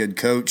very good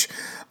coach.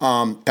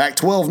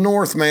 Pac-12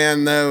 North,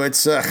 man, though,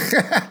 it's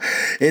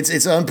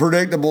it's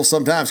unpredictable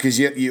sometimes, because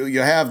you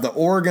have the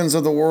Oregons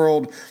of the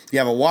world, you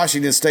have a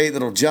Washington State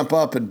that'll jump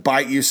up and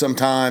bite you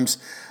sometimes.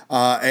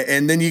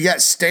 And then you got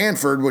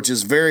Stanford, which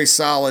is very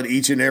solid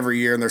each and every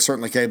year, and they're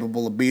certainly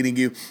capable of beating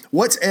you.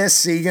 What's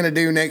SC going to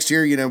do next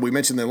year? We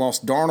mentioned they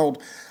lost Darnold.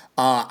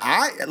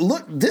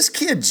 This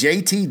kid,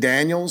 JT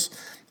Daniels,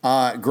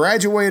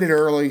 graduated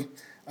early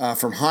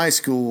from high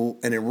school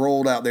and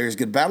enrolled out there. He's a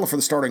good battle for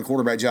the starting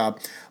quarterback job.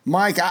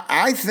 Mike,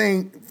 I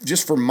think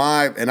just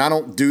and I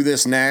don't do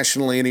this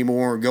nationally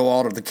anymore, go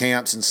out of the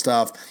camps and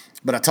stuff,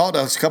 but I talked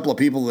to a couple of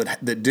people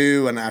that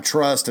do, and I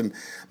trust, and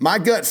my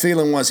gut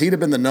feeling was he'd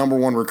have been the number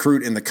one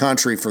recruit in the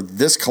country for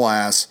this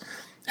class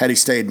had he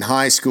stayed in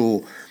high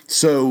school.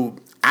 So,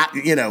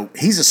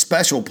 he's a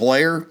special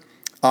player,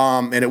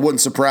 and it wouldn't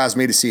surprise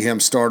me to see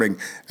him starting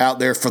out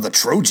there for the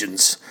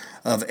Trojans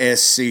of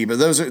SC. But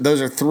those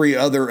are three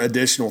other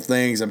additional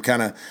things I'm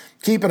kind of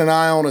keeping an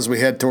eye on as we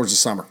head towards the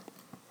summer.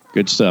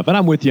 Good stuff. And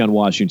I'm with you on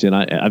Washington.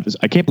 I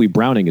can't believe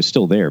Browning is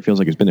still there. It feels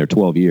like it's been there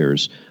 12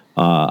 years.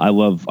 I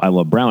love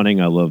Browning.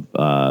 I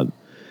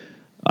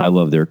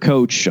love their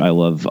coach. I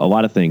love a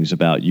lot of things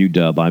about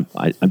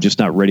UW. I'm just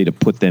not ready to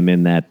put them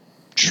in that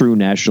true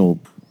national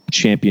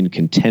champion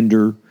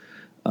contender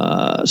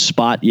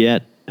spot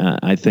yet.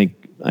 I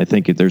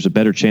think there's a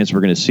better chance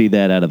we're going to see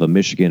that out of a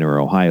Michigan or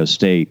Ohio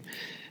State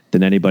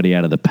than anybody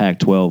out of the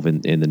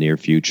Pac-12 in the near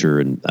future.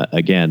 And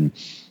again,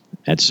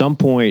 at some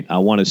point, I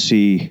want to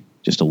see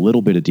just a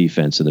little bit of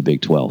defense in the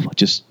Big 12.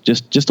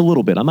 Just a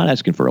little bit. I'm not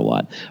asking for a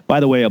lot. By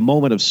the way, a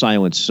moment of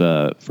silence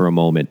for a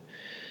moment.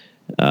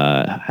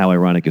 How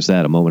ironic is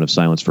that? A moment of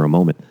silence for a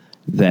moment.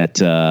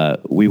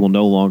 That we will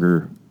no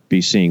longer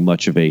be seeing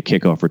much of a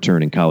kickoff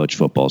return in college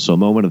football. So a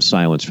moment of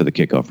silence for the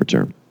kickoff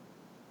return.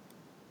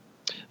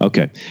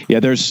 Okay.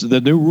 Yeah, there's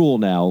the new rule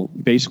now.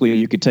 Basically,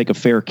 you could take a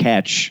fair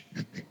catch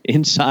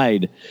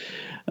inside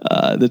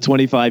the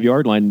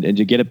 25-yard line and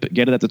you get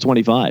it at the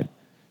 25.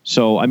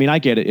 So, I mean, I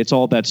get it. It's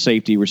all about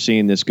safety. We're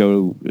seeing this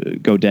go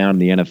down in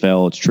the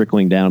NFL. It's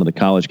trickling down to the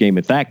college game.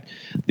 In fact,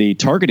 the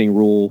targeting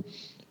rule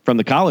from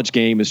the college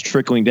game is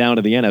trickling down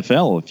to the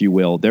NFL, if you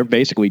will. They're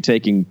basically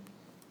taking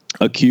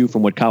a cue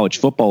from what college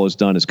football has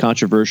done. As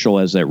controversial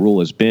as that rule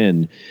has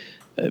been,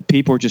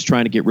 people are just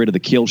trying to get rid of the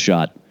kill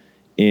shot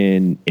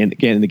in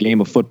the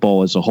game of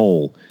football as a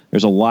whole.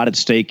 There's a lot at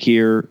stake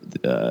here.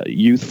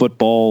 Youth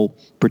football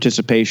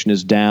participation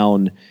is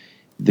down.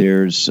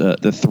 There's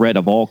the threat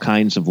of all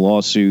kinds of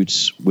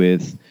lawsuits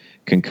with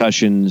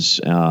concussions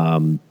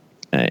and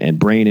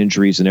brain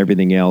injuries and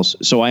everything else.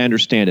 So I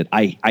understand it.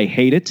 I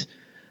hate it.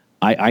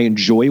 I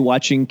enjoy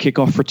watching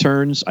kickoff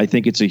returns. I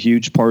think it's a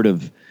huge part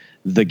of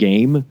the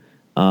game.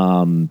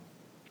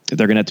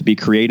 They're going to have to be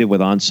creative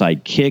with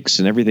onside kicks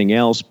and everything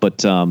else,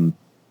 but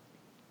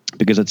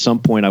because at some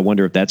point I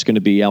wonder if that's going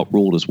to be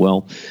outlawed as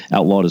well.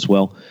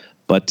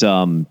 But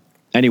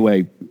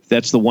anyway,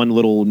 that's the one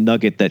little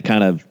nugget that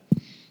kind of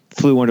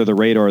flew under the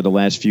radar the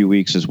last few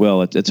weeks as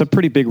well. It's a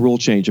pretty big rule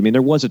change. I mean,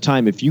 there was a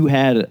time if you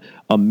had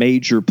a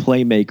major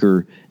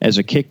playmaker as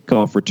a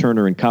kickoff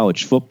returner in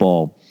college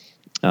football,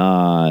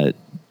 that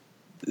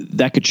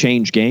could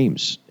change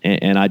games.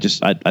 And I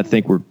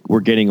think we're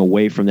getting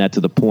away from that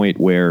to the point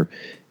where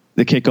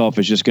the kickoff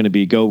is just going to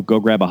be go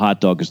grab a hot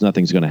dog because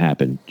nothing's going to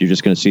happen. You're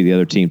just going to see the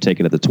other team take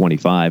it at the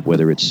 25,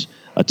 whether it's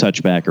a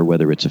touchback or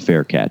whether it's a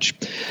fair catch.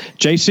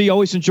 JC,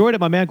 always enjoyed it,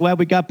 my man. Glad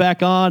we got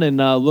back on and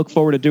look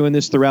forward to doing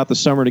this throughout the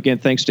summer. And again,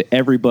 thanks to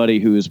everybody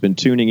who has been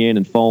tuning in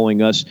and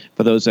following us.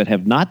 For those that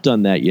have not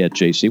done that yet,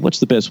 JC, what's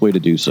the best way to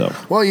do so?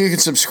 Well, you can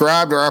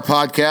subscribe to our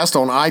podcast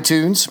on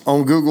iTunes,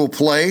 on Google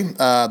Play,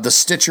 the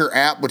Stitcher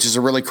app, which is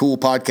a really cool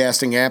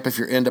podcasting app if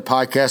you're into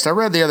podcasts. I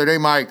read the other day,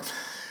 Mike,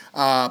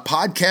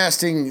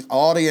 podcasting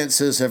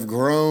audiences have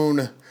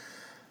grown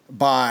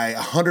by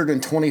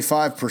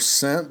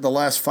 125% the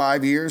last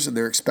 5 years, and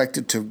they're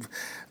expected to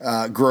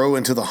grow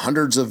into the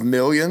hundreds of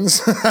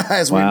millions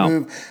as we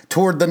move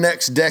toward the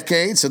next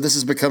decade. So this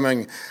is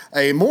becoming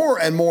a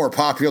more and more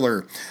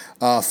popular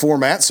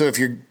format. So if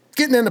you're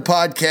getting into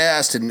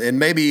podcast and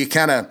maybe you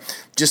kind of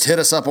just hit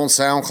us up on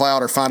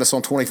SoundCloud or find us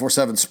on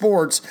 24/7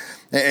 Sports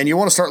and you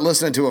want to start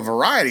listening to a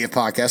variety of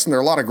podcasts, and there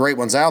are a lot of great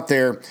ones out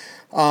there,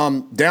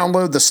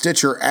 download the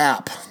Stitcher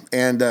app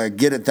and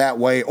get it that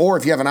way. Or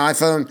if you have an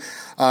iPhone,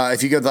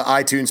 if you go to the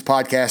iTunes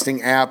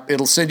podcasting app,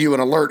 it'll send you an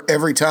alert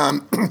every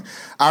time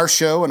our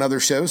show and other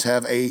shows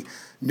have a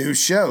new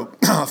show.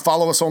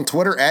 Follow us on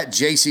Twitter at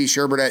JC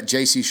Sherbert, at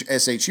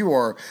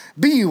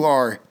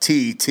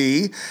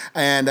JCSHURBURTT.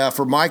 And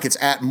for Mike, it's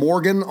at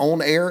Morgan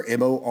on air,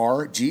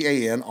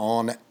 MORGAN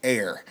on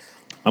air.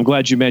 I'm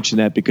glad you mentioned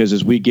that because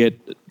as we get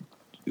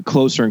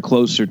closer and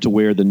closer to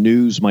where the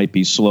news might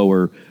be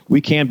slower, we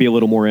can be a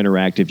little more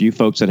interactive. You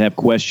folks that have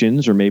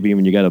questions, or maybe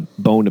when you got a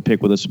bone to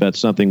pick with us about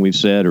something we've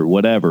said or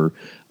whatever,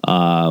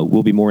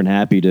 we'll be more than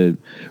happy to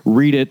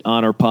read it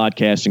on our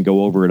podcast and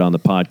go over it on the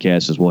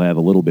podcast as we'll have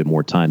a little bit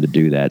more time to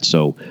do that.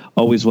 So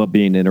always love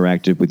being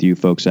interactive with you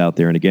folks out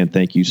there. And again,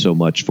 thank you so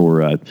much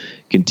for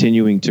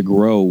continuing to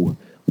grow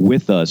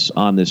with us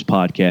on this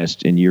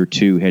podcast in year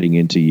 2 heading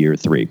into year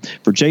 3.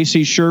 For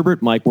JC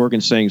Sherbert, Mike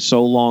Morgan saying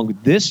so long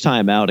this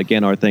time out.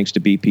 Again, our thanks to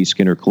BP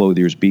Skinner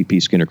Clothiers,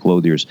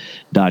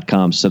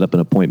 bpskinnerclothiers.com. Set up an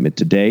appointment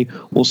today.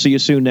 We'll see you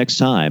soon next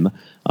time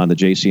on the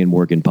JC and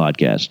Morgan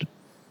podcast.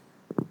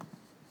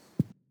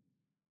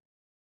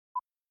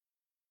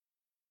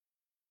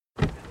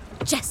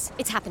 Jess,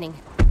 it's happening.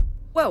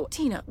 Whoa,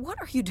 Tina, what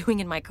are you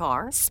doing in my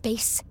car?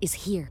 Space is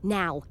here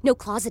now. No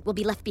closet will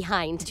be left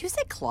behind. Did you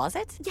say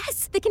closet?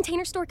 Yes, the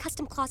Container Store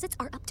custom closets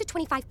are up to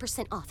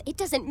 25% off. It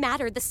doesn't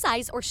matter the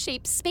size or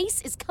shape.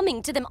 Space is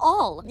coming to them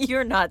all.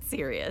 You're not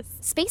serious.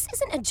 Space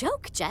isn't a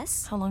joke,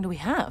 Jess. How long do we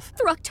have?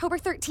 Through October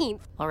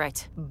 13th. All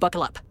right,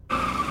 buckle up.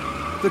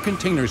 The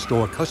Container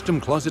Store custom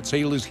closet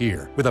sale is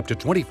here with up to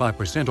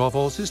 25% off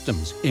all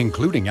systems,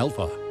 including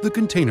Alpha. The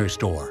Container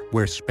Store,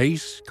 where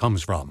space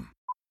comes from.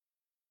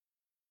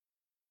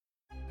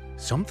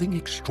 Something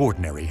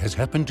extraordinary has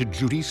happened to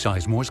Judy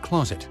Sizemore's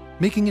closet,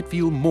 making it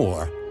feel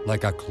more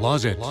like a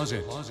closet.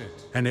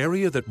 An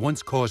area that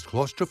once caused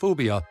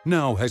claustrophobia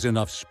now has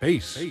enough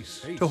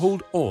space to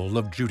hold all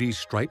of Judy's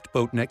striped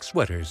boat neck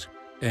sweaters.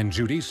 And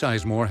Judy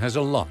Sizemore has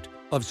a lot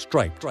of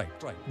striped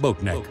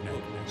boat neck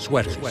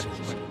sweaters.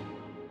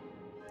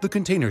 The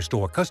Container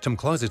Store custom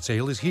closet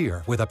sale is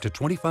here with up to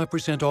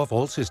 25% off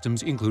all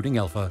systems, including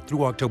Alpha,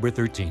 through October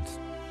 13th.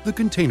 The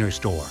Container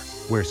Store,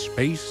 where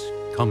space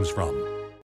comes from.